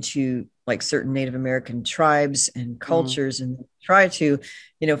into like certain Native American tribes and Mm. cultures and try to,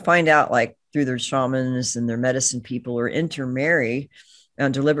 find out like through their shamans and their medicine people or intermarry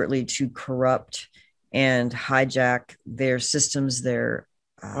deliberately to corrupt and hijack their systems,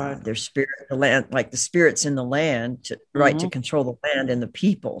 Right. their spirit, the land, like the spirits in the land, to Mm-hmm. control the land and the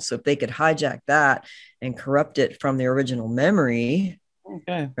people. So if they could hijack that and corrupt it from the original memory,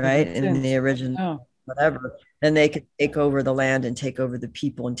 Okay, that right, makes in the sense. original Yeah. whatever, then they could take over the land and take over the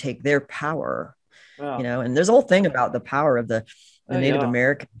people and take their power. Yeah. And there's a whole thing about the power of the Oh, Native yeah.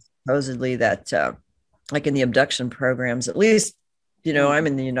 Americans, supposedly, that like in the abduction programs, at least, I'm Mm.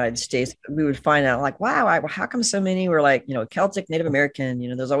 in the United States, we would find out like, wow, how come so many were like, Celtic Native American,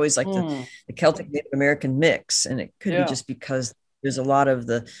 there's always like Mm. the Celtic Native American mix. And it could be Yeah. just because there's a lot of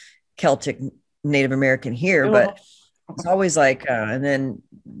the Celtic Native American here, Yeah. but it's always like, and then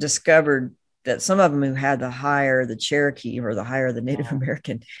discovered that some of them who had the Cherokee or the higher the Native Mm.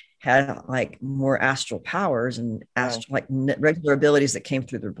 American had like more astral powers and Right. astral, like regular abilities that came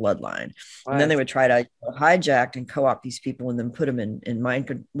through their bloodline. And then they Right. would try to hijack and co-opt these people and then put them in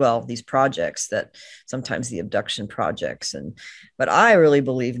mind, well, these projects, that sometimes the abduction projects. But I really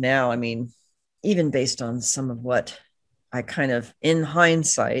believe now, I mean, even based on some of what I kind of, in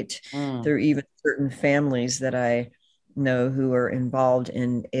hindsight, Mm. through even certain families that I know who are involved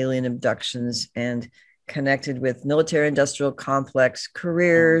in alien abductions and connected with military industrial complex Mm.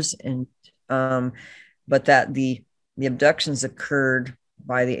 careers, and but that the abductions occurred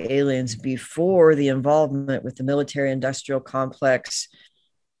by the aliens before the involvement with the military industrial complex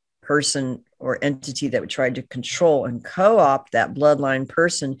person or entity that would try to control and co-opt that bloodline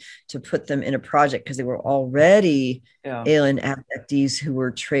person to put them in a project, because they were already Yeah. alien abductees who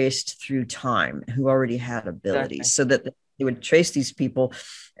were traced through time, who already had Exactly. abilities, so that they would trace these people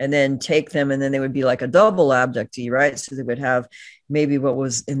and then take them, and then they would be like a double abductee, right? So they would have maybe what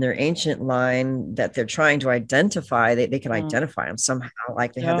was in their ancient line that they're trying to identify. They could Mm. identify them somehow,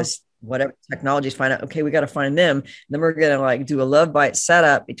 like they have Yeah. this whatever technologies, find out, okay, we got to find them, and then we're going to like do a love bite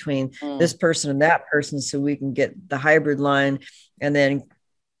setup between Mm. this person and that person, so we can get the hybrid line and then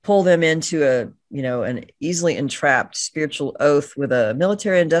pull them into an easily entrapped spiritual oath with a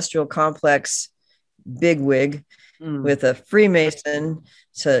military industrial complex bigwig, Mm. with a Freemason,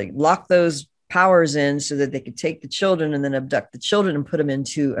 to lock those powers in so that they could take the children and then abduct the children and put them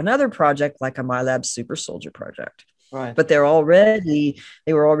into another project like a Milab super soldier project. Right. But they were already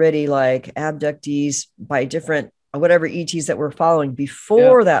like abductees by different whatever ETs that we're following Yeah.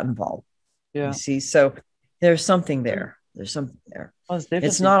 before that involved. You Yeah. see, so there's something there. There's something there. Well, it's It's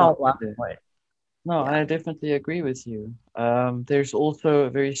definitely not all something black there. and white. No, Yeah. I definitely agree with you. There's also a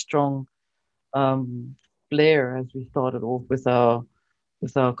very strong um, flair as we started off with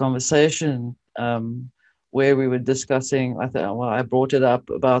our conversation, where we were discussing. I brought it up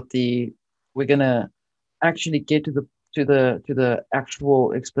about we're gonna actually get to the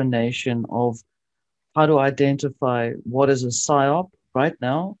actual explanation of how to identify what is a psyop right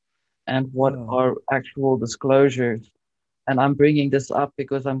now and what Oh. are actual disclosures. And I'm bringing this up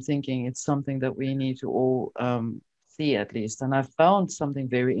because I'm thinking it's something that we need to all see at least. And I found something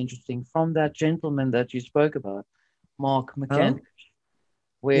very interesting from that gentleman that you spoke about, Mark Oh. McKenna,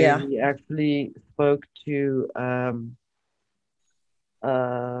 where Yeah. he actually spoke to uh,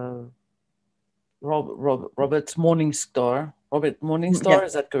 Robert Morningstar. Robert Yeah. Morningstar,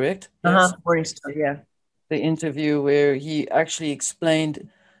 is that correct? Uh-huh. Yes. Morningstar. Yeah. The interview where he actually explained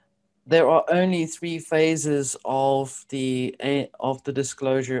there are only three phases of the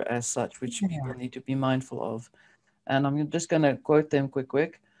disclosure as such, which people need to be mindful of. And I'm just going to quote them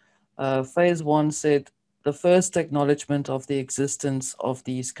quick. Phase one said, the first acknowledgement of the existence of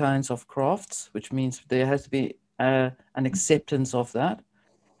these kinds of crafts, which means there has to be an acceptance of that.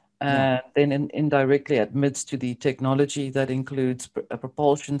 Yeah. And then indirectly admits to the technology that includes a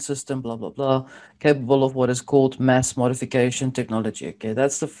propulsion system, blah, blah, blah, capable of what is called mass modification technology. Okay,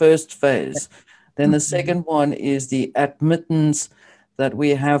 that's the first phase. Then the Mhm. second one is the admittance that we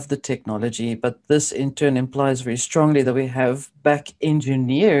have the technology, but this in turn implies very strongly that we have back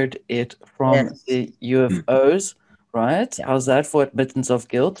engineered it from Yes. the UFOs, right? Yeah. How's that for admittance of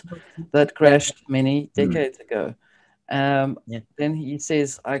guilt? That Yeah. crashed many decades ago. Um, Yeah. then he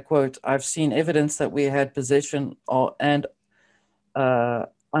says, I quote, I've seen evidence that we had possession or, and uh,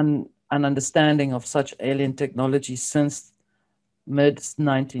 an understanding of such alien technology since mid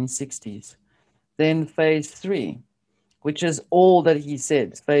 1960s. Then phase three, which is all that he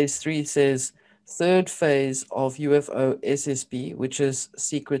said. Phase three says third phase of UFO SSP, which is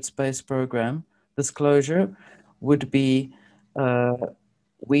Secret Space Program disclosure, would be uh,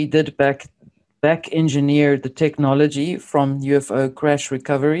 we did back engineer the technology from UFO crash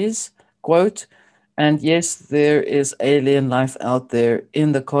recoveries. Quote, and yes, there is alien life out there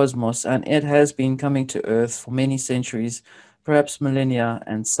in the cosmos, and it has been coming to Earth for many centuries, perhaps millennia,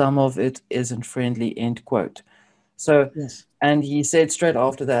 and some of it isn't friendly, end quote. So, Yes. and he said straight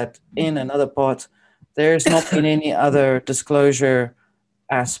after that in another part, there's not been any other disclosure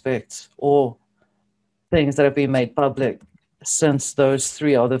aspects or things that have been made public since those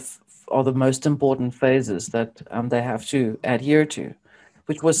three are the most important phases that they have to adhere to,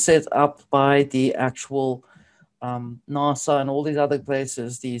 which was set up by the actual NASA and all these other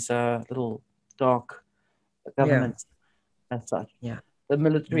places, these little dark Yeah. governments as such, Yeah. the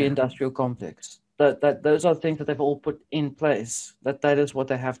military Yeah. industrial complex. That those are things that they've all put in place. That is what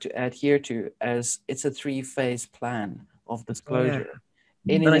they have to adhere to, as it's a three-phase plan of Yeah. disclosure.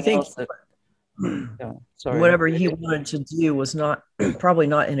 And I Anything think else that, yeah, sorry, whatever he wanted to do was not probably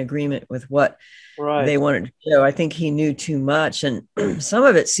not in agreement with what they right. wanted to show. I think he knew too much. And some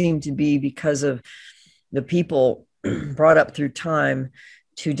of it seemed to be because of the people brought up through time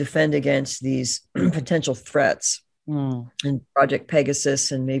to defend against these potential threats. Mm, And Project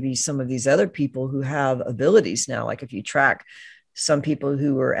Pegasus, and maybe some of these other people who have abilities now. Like if you track some people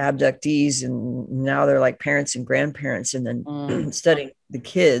who were abductees and now they're like parents and grandparents, and mm, then studying the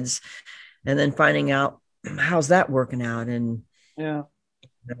kids and then finding out how's that working out. And yeah.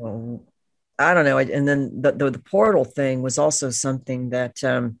 you know, I don't know. And then the portal thing was also something that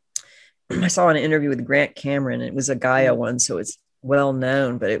I saw in an interview with Grant Cameron. It was a Gaia Mm, one, so it's well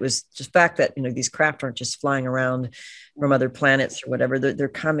known, but it was just fact that these craft aren't just flying around from mm, other planets or whatever. They're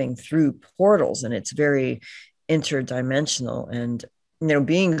coming through portals, and it's very interdimensional. And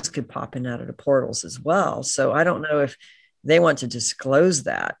beings could pop in out of the portals as well. So I don't know if they want to disclose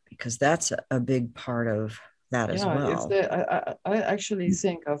that, because that's a big part of that as yeah, if well. they, I actually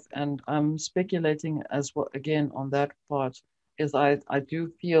think of, and I'm speculating as well again on that part, is I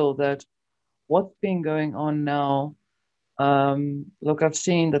do feel that what's been going on now. Look, I've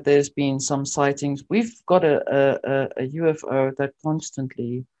seen that there's been some sightings. We've got a UFO that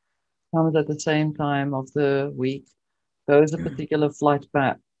constantly comes at the same time of the week, goes a particular flight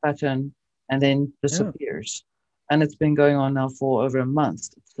pattern, and then Oh, disappears. And it's been going on now for over a month.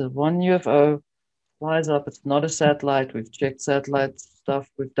 It's the one UFO flies up. It's not a satellite. We've checked satellite stuff.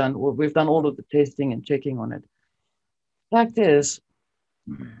 We've done all of the testing and checking on it. Fact is,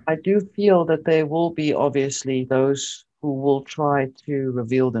 I do feel that there will be obviously those who will try to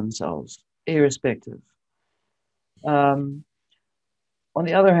reveal themselves, irrespective. Um, on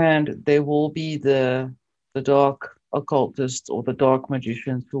the other hand, there will be the dark occultists or the dark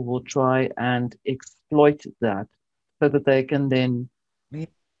magicians who will try and exploit that so that they can then yeah.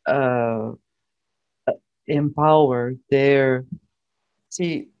 uh, empower their.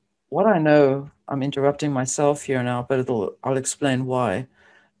 See, what I know, I'm interrupting myself here now, but I'll explain why.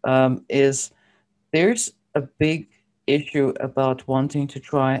 Is there's a big issue about wanting to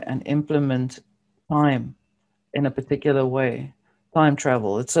try and implement time in a particular way. Time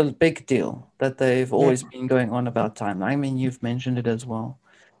travel, it's a big deal that they've Yeah. always been going on about time. I mean, you've mentioned it as well.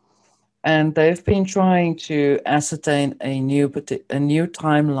 And they've been trying to ascertain a new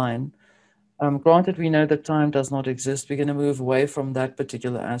timeline. Granted, we know that time does not exist. We're going to move away from that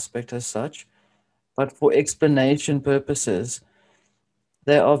particular aspect as such. But for explanation purposes,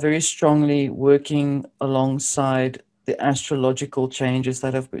 they are very strongly working alongside the astrological changes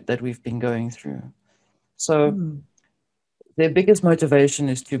that we've been going through. So Hmm. their biggest motivation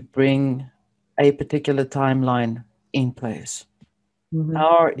is to bring a particular timeline in place. Mhm.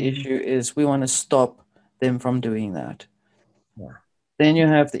 Our Mhm. issue is we want to stop them from doing that. Yeah. Then you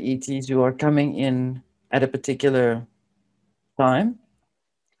have the ETs who are coming in at a particular time,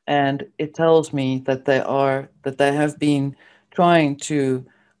 and it tells me that they have been trying to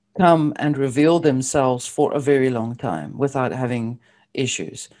come and reveal themselves for a very long time without having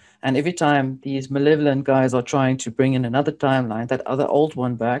issues. And every time these malevolent guys are trying to bring in another timeline, that other old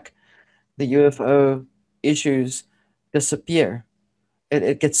one back, the UFO issues disappear.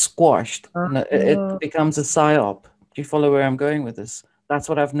 it gets squashed. And it becomes a psyop. Do you follow where I'm going with this? That's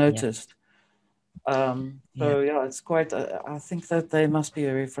what I've noticed. So yeah, it's quite. I think that they must be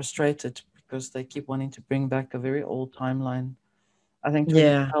very frustrated because they keep wanting to bring back a very old timeline. I think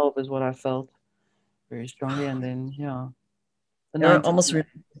 2012 is what I felt very strongly, and then the It 90s. almost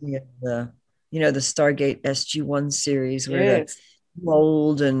reminds me of the Stargate SG-1 series where Yes. the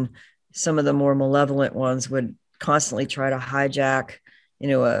old and some of the more malevolent ones would constantly try to hijack,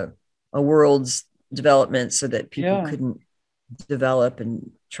 a world's development so that people couldn't develop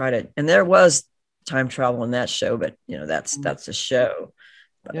and try to. And there was time travel in that show, but that's a show.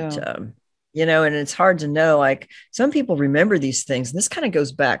 But and it's hard to know. Like, some people remember these things, and this kind of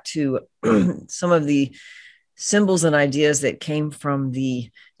goes back to some of the symbols and ideas that came from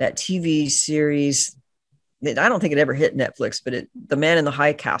that TV series that I don't think it ever hit Netflix, but The Man in the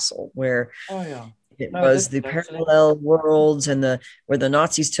High Castle, where it was the parallel worlds and where the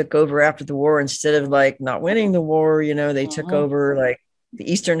Nazis took over after the war. Instead of like not winning the war, they took over like the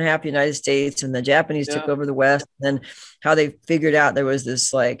eastern half of the United States, and the Japanese took over the West. And then how they figured out there was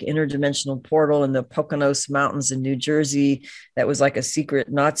this like interdimensional portal in the Poconos Mountains in New Jersey that was like a secret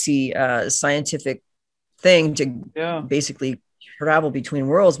Nazi scientific thing to basically travel between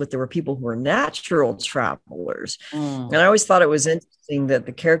worlds, but there were people who were natural travelers. And I always thought it was interesting that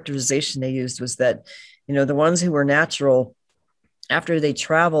the characterization they used was that, the ones who were natural, after they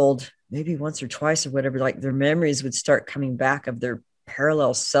traveled maybe once or twice or whatever, like their memories would start coming back of their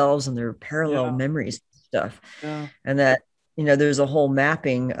parallel selves and their parallel memories and stuff. And that, there's a whole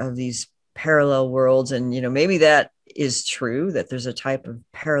mapping of these parallel worlds. And, maybe that is true, that there's a type of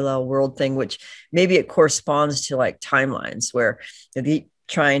parallel world thing, which maybe it corresponds to like timelines where they're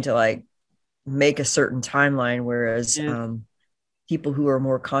trying to like make a certain timeline. Whereas people who are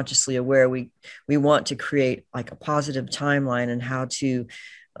more consciously aware, we want to create like a positive timeline, and how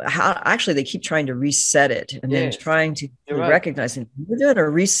actually they keep trying to reset it and then trying to recognize it. We're doing a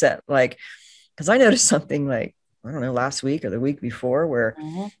reset, like, because I noticed something like, I don't know, last week or the week before where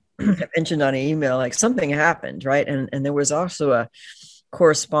I mentioned on an email, like something happened, right? And there was also a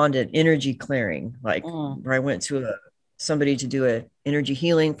correspondent energy clearing, like where I went to somebody to do a energy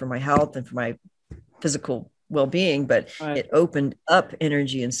healing for my health and for my physical well-being, but it opened up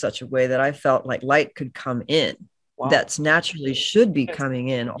energy in such a way that I felt like light could come in. That's naturally should be coming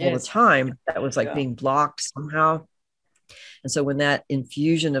in all the time. That was like being blocked somehow. And so when that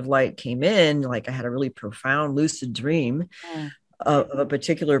infusion of light came in, like I had a really profound lucid dream of a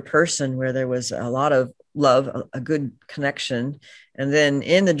particular person where there was a lot of love, a good connection. And then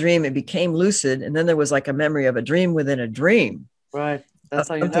in the dream, it became lucid. And then there was like a memory of a dream within a dream. Right. That's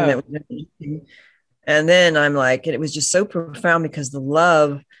how you know. And then I'm like, and it was just so profound because the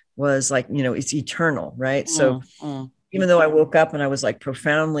love was like, it's eternal. Right. So even though I woke up and I was like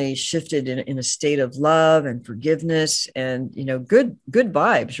profoundly shifted in a state of love and forgiveness and, good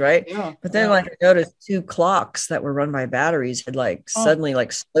vibes. Right. But then like I noticed 2 clocks that were run by batteries had like suddenly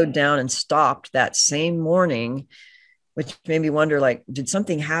like slowed down and stopped that same morning, which made me wonder, like, did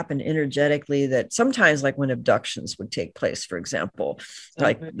something happen energetically that sometimes, like when abductions would take place, for example,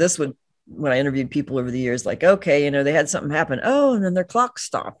 like this would, when I interviewed people over the years, like, okay, they had something happen. Oh, and then their clock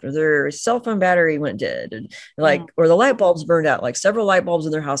stopped, or their cell phone battery went dead, and like, or the light bulbs burned out, like several light bulbs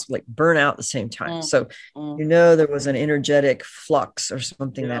in their house would like burn out at the same time. So, there was an energetic flux or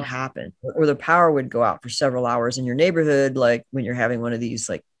something that happened, or the power would go out for several hours in your neighborhood, like when you're having one of these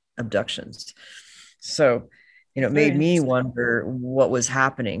like abductions. So, it made me wonder what was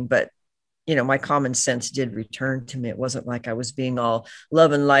happening, but my common sense did return to me. It wasn't like I was being all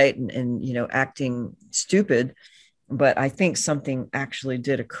love and light and acting stupid, but I think something actually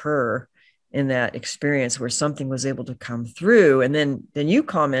did occur in that experience where something was able to come through. And then you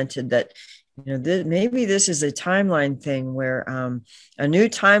commented that, maybe this is a timeline thing where a new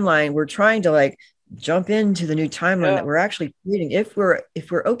timeline, we're trying to like jump into the new timeline that we're actually creating. If we're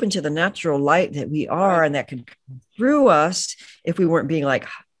open to the natural light that we are, and that could come through us, if we weren't being like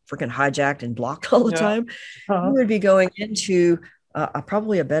freaking hijacked and blocked all the time, we would be going into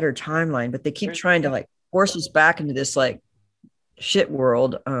probably a better timeline. But they keep trying to like force us back into this like shit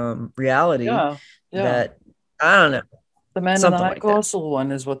world reality that I don't know. The Man in the High Castle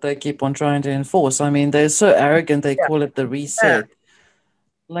one is what they keep on trying to enforce. I mean, they're so arrogant, they call it the reset.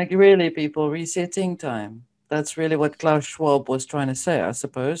 Like, really, people, resetting time. That's really what Klaus Schwab was trying to say, I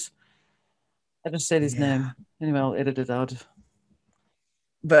suppose. I just said his name. Anyway, I'll edit it out.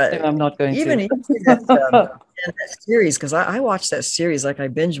 But I'm not going even to. that series, because I watched that series, like I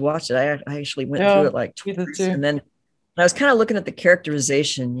binge watched it. I actually went through it like twice, and then I was kind of looking at the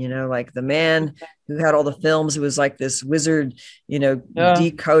characterization, like the man who had all the films, who was like this wizard, Yeah.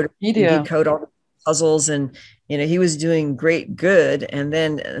 decode Media. decode all the puzzles, and he was doing great good. And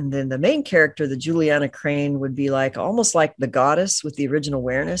then the main character, the Juliana Crane, would be like almost like the goddess with the original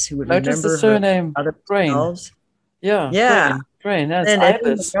awareness, who would Notice the remember her surname other Crane. selves. Yeah, Yeah. Crane. That's And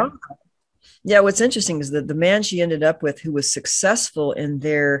Ibis. yeah, what's interesting is that the man she ended up with, who was successful in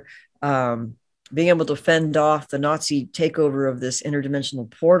their being able to fend off the Nazi takeover of this interdimensional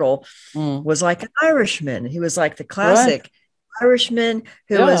portal, was like an Irishman. He was like the Right. classic Irishman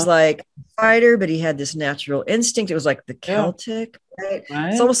who was Yeah. like a fighter, but he had this natural instinct. It was like the Yeah. Celtic, right? It's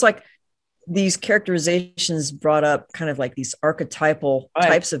Right. almost like these characterizations brought up kind of like these archetypal Right.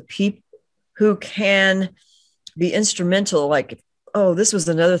 types of people who can be instrumental. Like, oh, this was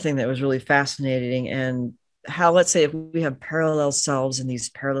another thing that was really fascinating. And how, let's say, if we have parallel selves in these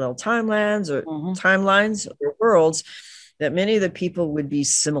parallel timelines or worlds, that many of the people would be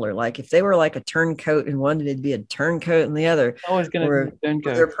similar. Like if they were like a turncoat in one, they'd be a turncoat in the other, Always going to be or a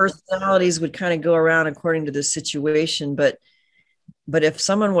turncoat. their personalities would kind of go around according to the situation. But if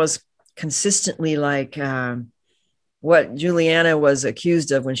someone was consistently like what Juliana was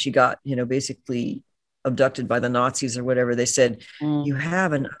accused of when she got, basically abducted by the Nazis or whatever, they said, you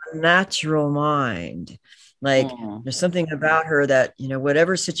have an unnatural mind. Like there's something about her that,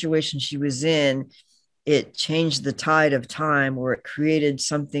 whatever situation she was in, it changed the tide of time, or it created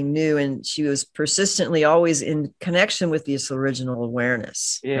something new. And she was persistently always in connection with this original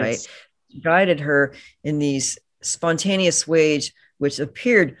awareness, Yes. right? It guided her in these spontaneous ways, which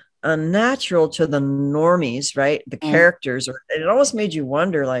appeared unnatural to the normies, right? The characters, or it almost made you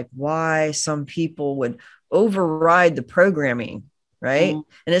wonder, like, why some people would override the programming, right?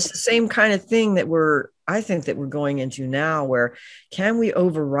 And it's the same kind of thing that I think that we're going into now, where can we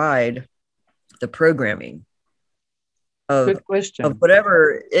override the programming of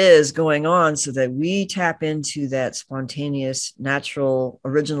whatever is going on, so that we tap into that spontaneous, natural,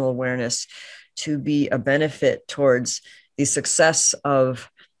 original awareness to be a benefit towards the success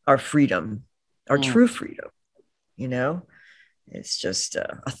of our freedom, our true freedom. It's just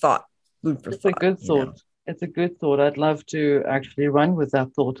a thought. It's a good thought. It's a good thought. I'd love to actually run with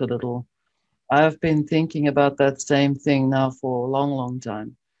that thought a little. I've been thinking about that same thing now for a long, long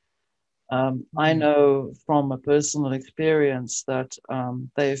time. I know from a personal experience that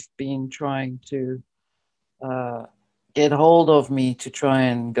they've been trying to get hold of me to try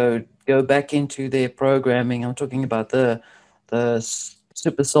and go back into their programming. I'm talking about the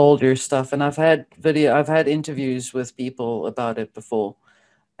super soldier stuff, and I've had interviews with people about it before,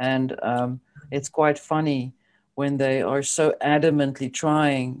 and it's quite funny when they are so adamantly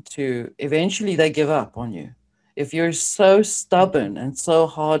trying to. Eventually, they give up on you. If you're so stubborn and so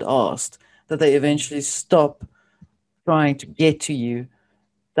hard-assed that they eventually stop trying to get to you,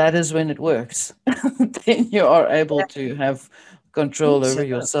 that is when it works. Then you are able to have control over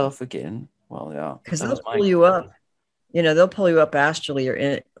yourself again. Well, yeah, because they'll pull you up. They'll pull you up astrally,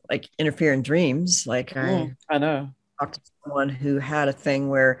 or like interfere in dreams. Like I know. Talked to someone who had a thing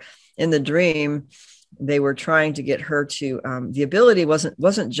where in the dream they were trying to get her to the ability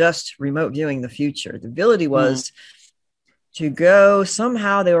wasn't just remote viewing the future. The ability was to go,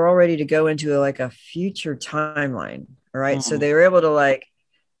 somehow they were all ready to go into a future timeline. All right. So they were able to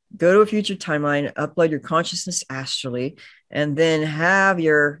go to a future timeline, upload your consciousness astrally, and then have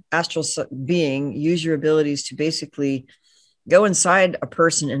your astral being use your abilities to basically go inside a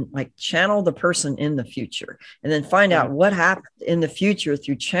person and channel the person in the future, and then find out what happened in the future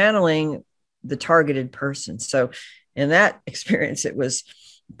through channeling the targeted person. So in that experience, it was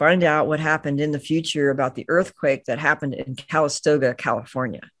find out what happened in the future about the earthquake that happened in Calistoga,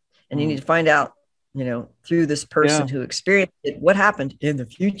 California. And you need to find out, through this person who experienced it, what happened in the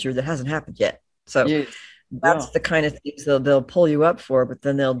future that hasn't happened yet. So that's the kind of things they'll pull you up for, but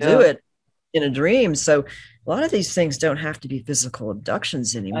then they'll do it in a dream. So a lot of these things don't have to be physical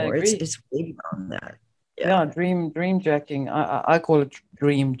abductions anymore. It's way beyond that. Yeah, dream jacking. I call it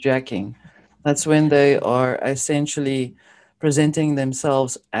dream jacking. That's when they are essentially presenting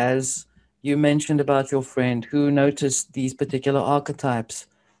themselves as you mentioned about your friend who noticed these particular archetypes.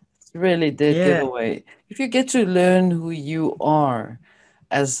 It's really dead giveaway. If you get to learn who you are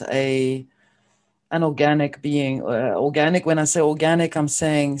as an organic being, organic, when I say organic, I'm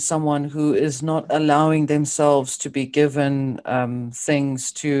saying someone who is not allowing themselves to be given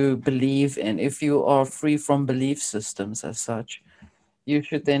things to believe in. If you are free from belief systems as such, you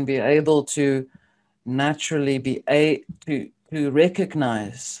should then be able to naturally to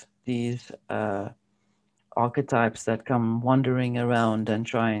recognize these archetypes that come wandering around and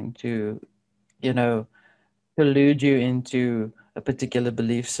trying to, collude you into a particular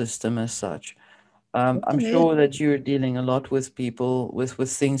belief system as such. I'm Something is. sure that you're dealing a lot with people with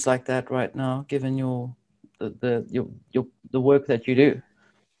things like that right now, given the work that you do.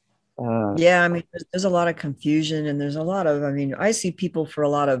 Yeah, I mean, there's a lot of confusion, and there's a lot of, I mean, I see people for a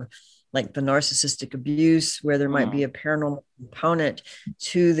lot of like the narcissistic abuse where there might be Mm, a paranormal component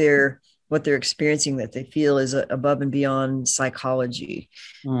to their what they're experiencing that they feel is above and beyond psychology.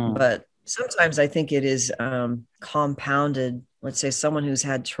 mm, But sometimes I think it is compounded. Let's say someone who's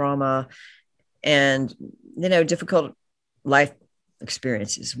had trauma and difficult life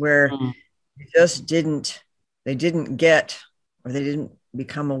experiences where mm, they just didn't get, or they didn't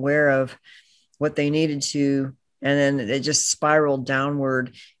become aware of what they needed to, and then it just spiraled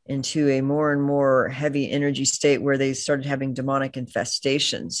downward into a more and more heavy energy state where they started having demonic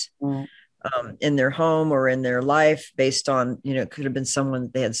infestations mm, in their home or in their life based on, it could have been someone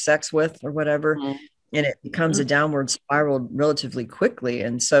that they had sex with or whatever, mm, and it becomes a mm, downward spiral relatively quickly.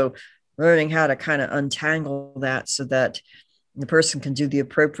 And so learning how to kind of untangle that so that the person can do the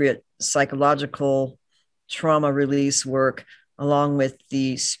appropriate psychological trauma release work along with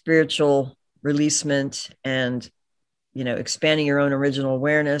the spiritual releasement and expanding your own original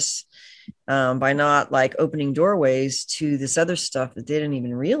awareness, by not like opening doorways to this other stuff that they didn't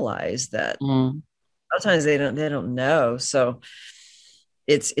even realize that mm, sometimes they don't know. So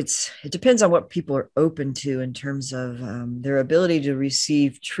it depends on what people are open to in terms of their ability to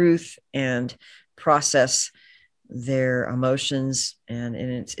receive truth and process their emotions. And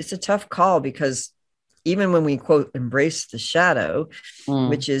it's a tough call, because even when we quote embrace the shadow, mm,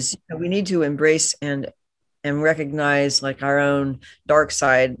 which is, we need to embrace and recognize like our own dark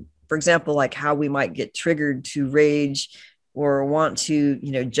side. For example, like how we might get triggered to rage or want to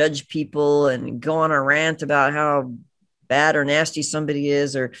judge people and go on a rant about how bad or nasty somebody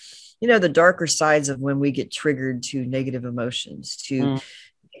is, or the darker sides of when we get triggered to negative emotions, to mm,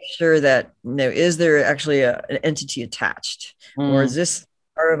 make sure that is there actually an entity attached, or is mm. this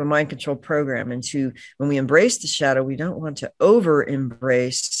part of a mind control program? And to when we embrace the shadow, we don't want to over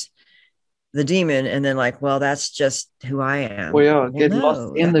embrace the demon and then like, well, that's just who I Well, am. yeah, Well, get lost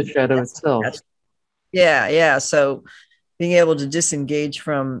no, in the shadow itself. that's yeah. So being able to disengage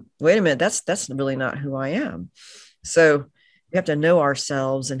from, wait a minute, that's really not who I am. So we have to know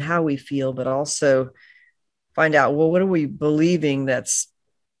ourselves and how we feel, but also find out, well, what are we believing that's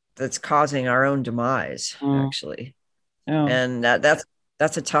causing our own demise, Mm, actually. yeah, And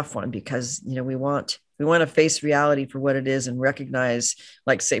that's a tough one, because we want to face reality for what it is and recognize,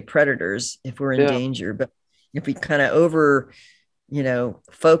 like, say, predators if we're in yeah, danger. But if we kind of over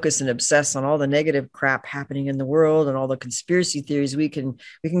focus and obsess on all the negative crap happening in the world and all the conspiracy theories, we can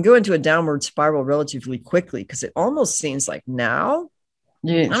go into a downward spiral relatively quickly, because it almost seems like now, I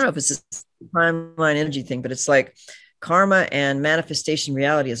don't yes. know if it's a timeline energy thing, but it's like karma and manifestation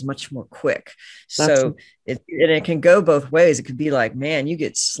reality is much more quick. That's So it can go both ways. It could be like, man, you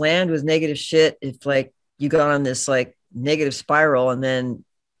get slammed with negative shit if like you got on this like negative spiral, and then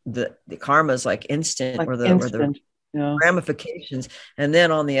the karma is like instant, like or the instant. Yeah. ramifications. And then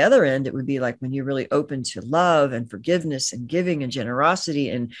on the other end, it would be like when you're really open to love and forgiveness and giving and generosity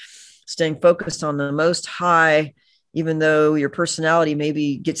and staying focused on the most high, even though your personality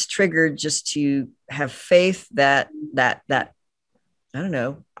maybe gets triggered, just to have faith that I don't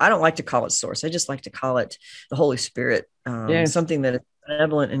know. I don't like to call it source. I just like to call it the Holy Spirit, Yes. something that is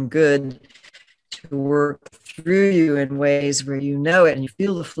benevolent and good to work through you in ways where it and you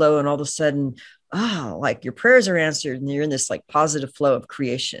feel the flow, and all of a sudden, like your prayers are answered, and you're in this like positive flow of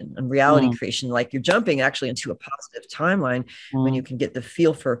creation and reality Mm, creation. Like you're jumping actually into a positive timeline when you mm, can get the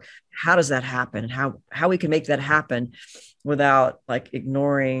feel for how does that happen, and how we can make that happen without like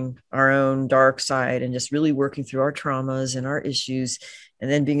ignoring our own dark side, and just really working through our traumas and our issues, and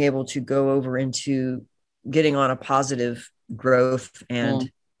then being able to go over into getting on a positive growth mm,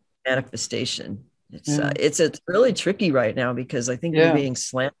 and manifestation. It's yeah. it's really tricky right now, because I think we're Yeah. being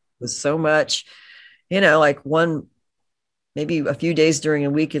slammed with so much, like one, maybe a few days during a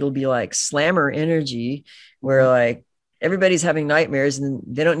week, it'll be like slammer energy, where Mm, like everybody's having nightmares and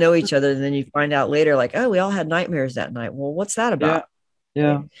they don't know each other. And then you find out later, like, oh, we all had nightmares that night. Well, what's that yeah. about?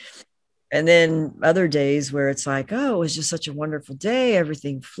 Yeah. And then other days where it's like, oh, it was just such a wonderful day.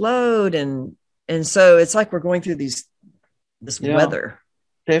 Everything flowed. And so it's like we're going through this Yeah. weather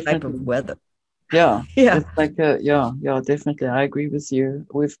type of Definitely. weather. Yeah. Yeah. It's like yeah, yeah, definitely. I agree with you.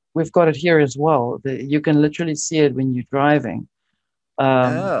 We've got it here as well. You can literally see it when you're driving.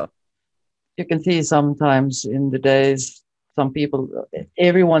 Um, Oh, you can see sometimes in the days some people,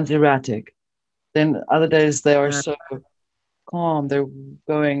 everyone's erratic. Then other days they are uh, so calm. They're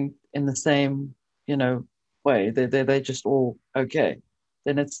going in the same, you know, way. They're just all okay.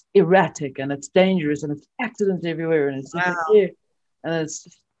 Then it's erratic and it's dangerous and it's accidents everywhere and it's different Wow. here and it's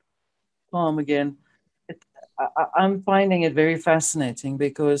just calm again. It, I'm finding it very fascinating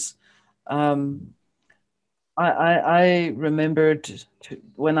because um, I remembered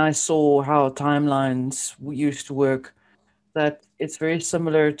when I saw how timelines used to work that it's very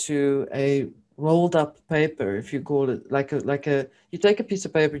similar to a rolled up paper, if you call it like a you take a piece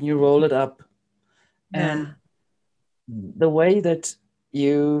of paper and you roll it up, and Yeah. the way that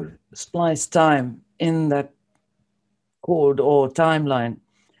you splice time in that chord or timeline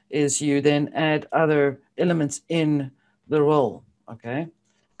is you then add other elements in the roll, okay?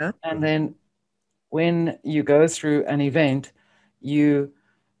 Yeah. And then when you go through an event, you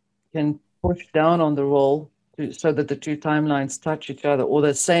can push down on the roll so that the two timelines touch each other, or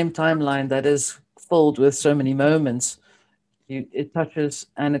the same timeline that is filled with so many moments, it touches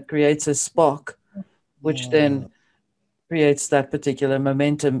and it creates a spark, which then Yeah. creates that particular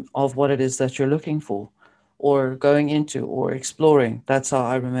momentum of what it is that you're looking for or going into or exploring. That's how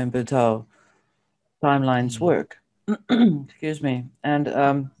I remembered how timelines Yeah. work. Excuse me. And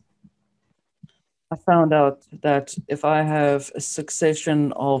I found out that if I have a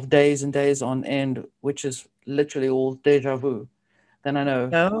succession of days and days on end, which is literally all deja vu, then I know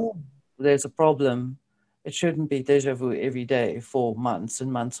No. there's a problem. It shouldn't be deja vu every day for months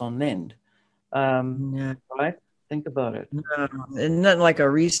and months on end. Um, No. right? Think about it. No. Isn't that like a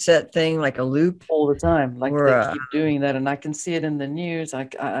reset thing, like a loop All the time. Like or they a keep doing that, and I can see it in the news.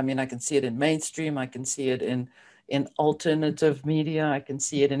 I mean, I can see it in mainstream. I can see it in alternative media. I can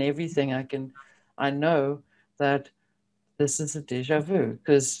see it in everything. I know that this is a deja vu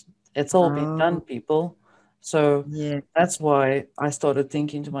because it's all been done, oh people. So yeah. that's why I started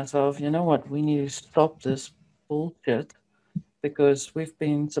thinking to myself, you know what, we need to stop this bullshit because we've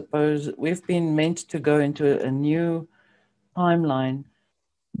been meant to go into a new timeline.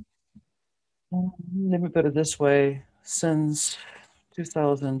 Let me put it this way, since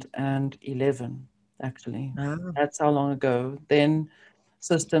 2011, actually. Oh, That's how long ago. Then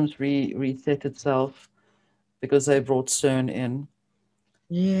systems reset itself because they brought CERN in.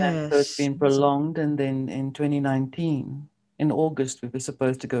 And so it's yes. been prolonged. And then in 2019, in August, we were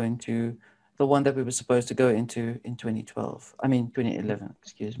supposed to go into the one that we were supposed to go into in 2012. I mean, 2011,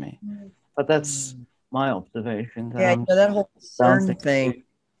 excuse me. But that's Mm. my observation that Yeah, I'm that whole bouncing CERN thing, to.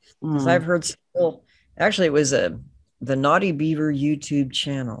 because Mm, I've heard still, actually it was the Naughty Beaver YouTube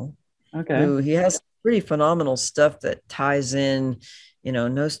channel, okay. who he has pretty phenomenal stuff that ties in,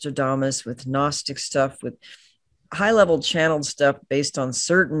 Nostradamus with Gnostic stuff, with high level channeled stuff based on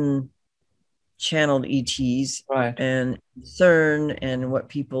certain channeled ETs Right. and CERN and what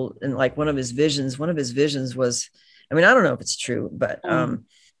people, and like one of his visions was, I mean, I don't know if it's true, but Mm.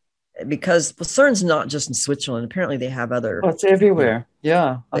 because well, CERN's not just in Switzerland. Apparently they have Oh, other, it's you know, everywhere.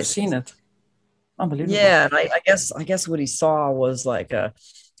 Yeah, I've seen places. it. Unbelievable. Yeah, and I guess what he saw was like a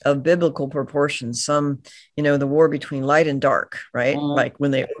of biblical proportions. Some, the war between light and dark, right? Mm, Like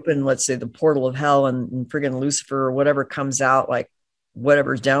when they open, let's say, the portal of hell, and friggin' Lucifer or whatever comes out, like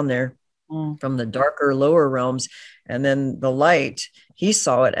whatever's down there mm, from the darker, lower realms, and then the light. He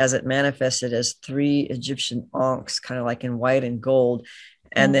saw it as it manifested as three Egyptian ankhs, kind of like in white and gold,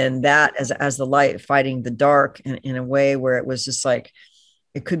 and mm. then that as the light fighting the dark in a way where it was just like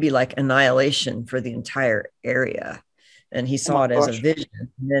it could be like annihilation for the entire area. And he Oh my saw it as a gosh. vision.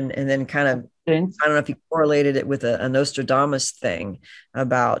 And then kind of, Tense. I don't know if he correlated it with a Nostradamus thing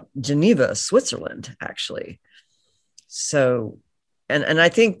about Geneva, Switzerland, actually. So, and I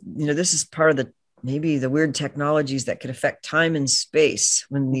think, this is part of the maybe the weird technologies that could affect time and space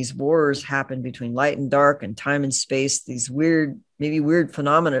when these wars happen between light and dark and time and space. These maybe weird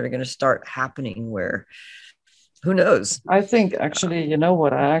phenomena are going to start happening where who knows? I think actually, you know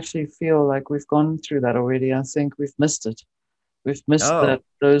what? I actually feel like we've gone through that already. I think we've missed it. We've missed Oh, that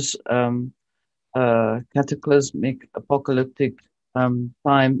those cataclysmic apocalyptic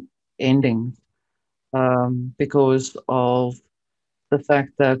time endings because of the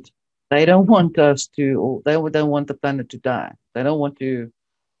fact that they don't want us to, or they don't want the planet to die. They don't want to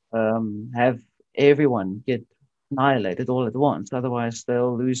have everyone get annihilated all at once. Otherwise,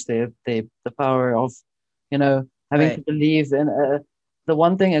 they'll lose their the power of, having to right, believe in. The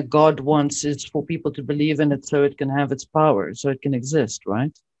one thing a god wants is for people to believe in it so it can have its power, so it can exist,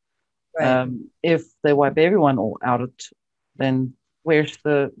 right? right. If they wipe everyone all out, then where's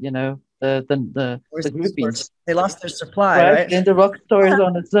Where's the the source? groupies, They lost their supply, right? right? Then the rock star is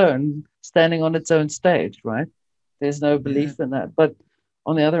on its own, standing on its own stage, right? There's no Yeah. belief in that. But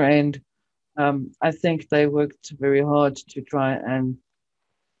on the other end, I think they worked very hard to try and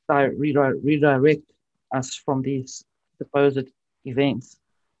redirect us from these supposed events.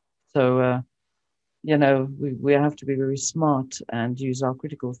 So, we have to be very smart and use our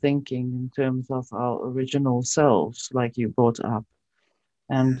critical thinking in terms of our original selves, like you brought up.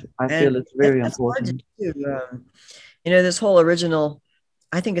 And I And feel it's very that's hard to important. do. This whole original,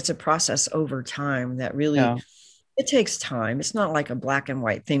 I think it's a process over time that really, Yeah, it takes time. It's not like a black and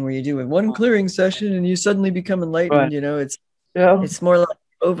white thing where you do one clearing session and you suddenly become enlightened. right. It's Yeah. it's more like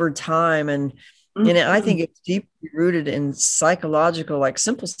over time. And I think it's deeply rooted in psychological, like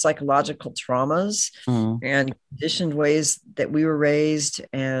simple psychological traumas Mm, and conditioned ways that we were raised,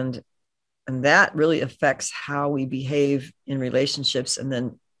 and that really affects how we behave in relationships, and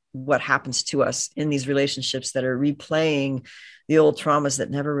then what happens to us in these relationships that are replaying the old traumas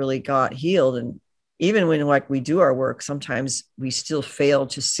that never really got healed. And even when like we do our work, sometimes we still fail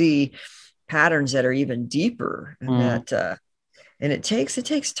to see patterns that are even deeper, and mm, that and it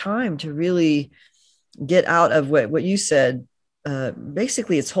takes time to really get out of what you said.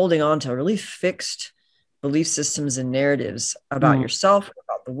 Basically, it's holding on to really fixed belief systems and narratives about mm, yourself,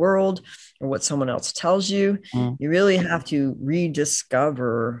 about the world, or what someone else tells you. mm. You really have to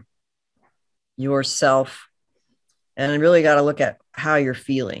rediscover yourself, and really got to look at how you're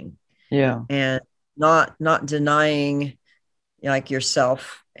feeling, Yeah, and not denying like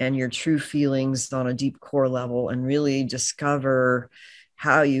yourself and your true feelings on a deep core level, and really discover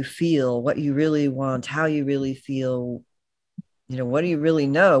how you feel, what you really want, how you really feel. What do you really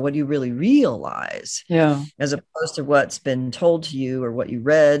know? What do you really realize, yeah. as opposed to what's been told to you or what you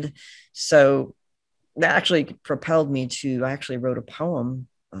read? So that actually propelled me to, I actually wrote a poem,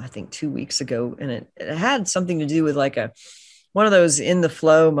 I think 2 weeks ago, and it had something to do with like one of those in the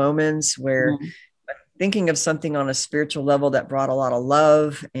flow moments where Mm, thinking of something on a spiritual level that brought a lot of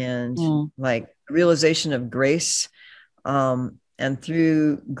love and mm, like realization of grace. And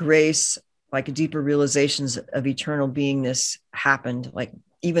through grace, like deeper realizations of eternal beingness happened. Like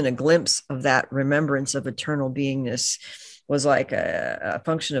even a glimpse of that remembrance of eternal beingness was like a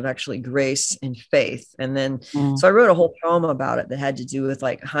function of actually grace and faith. And then, mm, so I wrote a whole poem about it that had to do with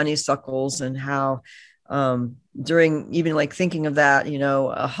like honeysuckles, and how during even like thinking of that,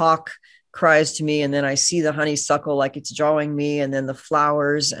 a hawk cries to me, and then I see the honeysuckle like it's drawing me, and then the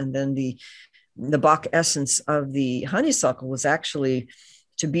flowers, and then the Bach essence of the honeysuckle was actually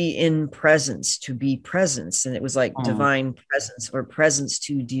to be in presence, to be presence. And it was like mm. divine presence, or presence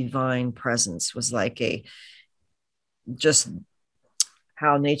to divine presence, was like a just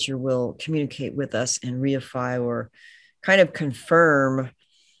how nature will communicate with us and reify or kind of confirm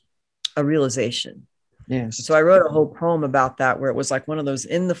a realization. Yes. So I wrote a whole poem about that, where it was like one of those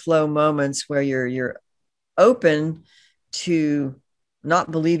in the flow moments where you're open to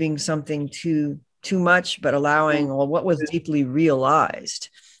not believing something too much, but allowing, well, what was deeply realized,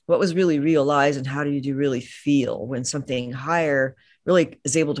 what was really realized, and how do you really feel when something higher really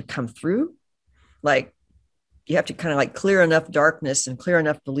is able to come through. Like you have to kind of like clear enough darkness and clear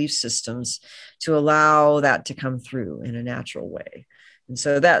enough belief systems to allow that to come through in a natural way. And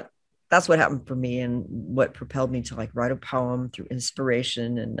so that's what happened for me, and what propelled me to like write a poem through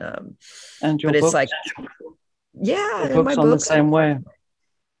inspiration. And And your but it's like, books? yeah, Your in my books on the books, same way.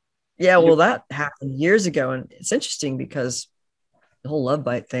 yeah, You, well, that happened years ago. And it's interesting because the whole love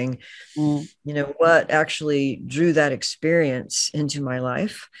bite thing, mm, what actually drew that experience into my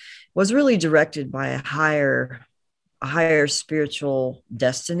life was really directed by a higher spiritual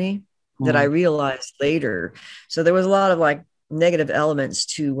destiny that I mm, realized later. So there was a lot of like negative elements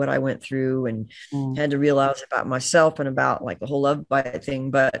to what I went through, and mm, had to realize about myself and about like the whole love bite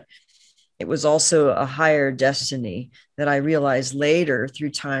thing. But it was also a higher destiny that I realized later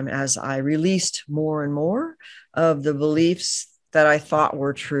through time, as I released more and more of the beliefs that I thought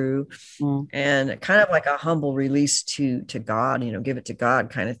were true, mm. and kind of like a humble release to God, give it to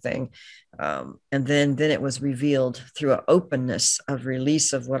God kind of thing. And then it was revealed through an openness of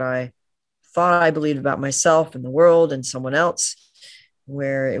release of what I thought I believed about myself and the world and someone else,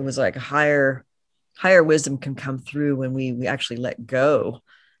 where it was like a higher wisdom can come through when we actually let go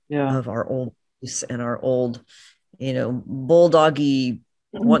Yeah. of our old beliefs and our old, bulldoggy,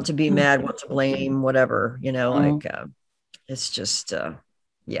 want to be mad, want to blame, whatever, Mm, like it's just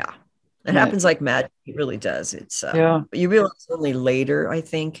yeah, it yeah. happens like magic. It really does. It's Yeah. but you realize only later, I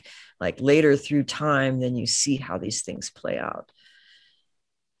think, like later through time, then you see how these things play out.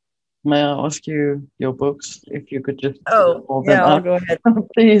 May I ask you your books, if you could just Oh hold them yeah, I'll up, go ahead.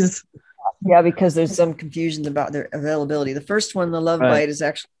 please? Yeah, because there's some confusion about their availability. The first one, The Love Right. Bite, is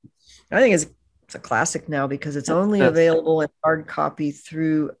actually, I think it's a classic now, because it's only That's available in hard copy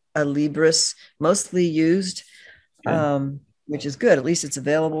through a Libris, mostly used. okay. which is good. At least it's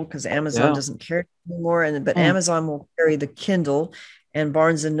available because Amazon doesn't carry it anymore. But Amazon will carry the Kindle, and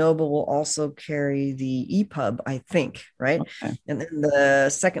Barnes and Noble will also carry the EPUB, I think, right? Okay. And then the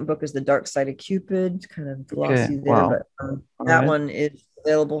second book is The Dark Side of Cupid, kind of glossy there, Wow. but that one is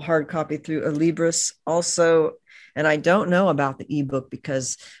available hard copy through Alibris also. And I don't know about the ebook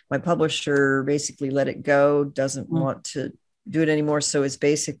because my publisher basically let it go, doesn't want to do it anymore. So it's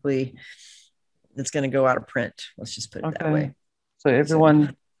basically, it's going to go out of print. Let's just put it that way. So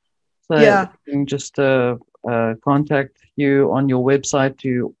everyone, you can just contact you on your website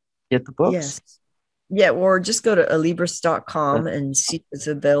to get the books. Yes. Yeah, or just go to alibris.com and see if it's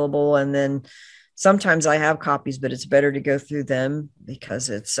available. And then sometimes I have copies, but it's better to go through them because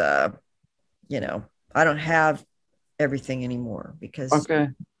it's, you know, I don't have everything anymore because. Okay.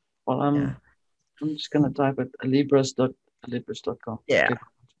 Well, I'm just going to type it alibris.com. Yeah. Okay.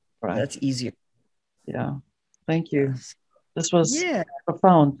 Right. That's easier. Yeah. Thank you. This was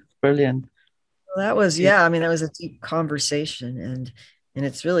profound. Brilliant. Well, that was, I mean, that was a deep conversation, and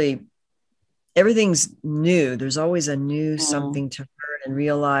it's really, everything's new. There's always a new something to learn and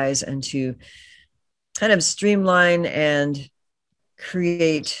realize, and to kind of streamline and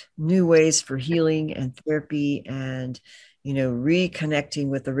create new ways for healing and therapy, and, you know, reconnecting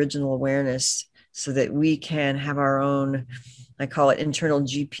with original awareness so that we can have our own, I call it internal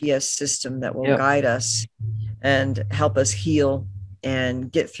GPS system that will guide us and help us heal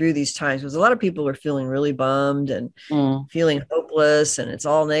and get through these times. Because a lot of people are feeling really bummed and feeling hopeless, and it's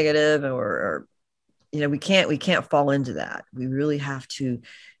all negative, or you know, we can't fall into that. We really have to,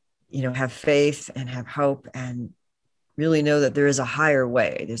 you know, have faith and have hope and really know that there is a higher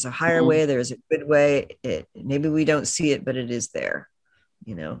way. There's a higher way. There's a good way. Maybe we don't see it, but it is there,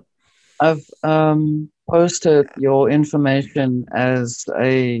 you know. I've posted your information as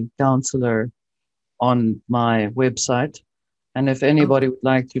a counselor on my website. And if anybody would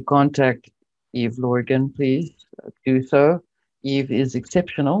like to contact Eve Lorgen, please do so. Eve is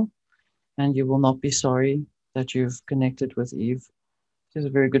exceptional, and you will not be sorry that you've connected with Eve. She's a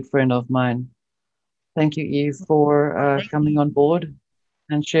very good friend of mine. Thank you, Eve, for coming on board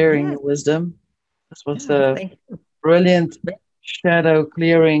and sharing your wisdom. This was a brilliant shadow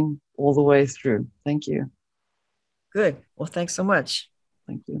clearing all the way through. Thank you. Good. Well, thanks so much.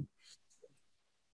 Thank you.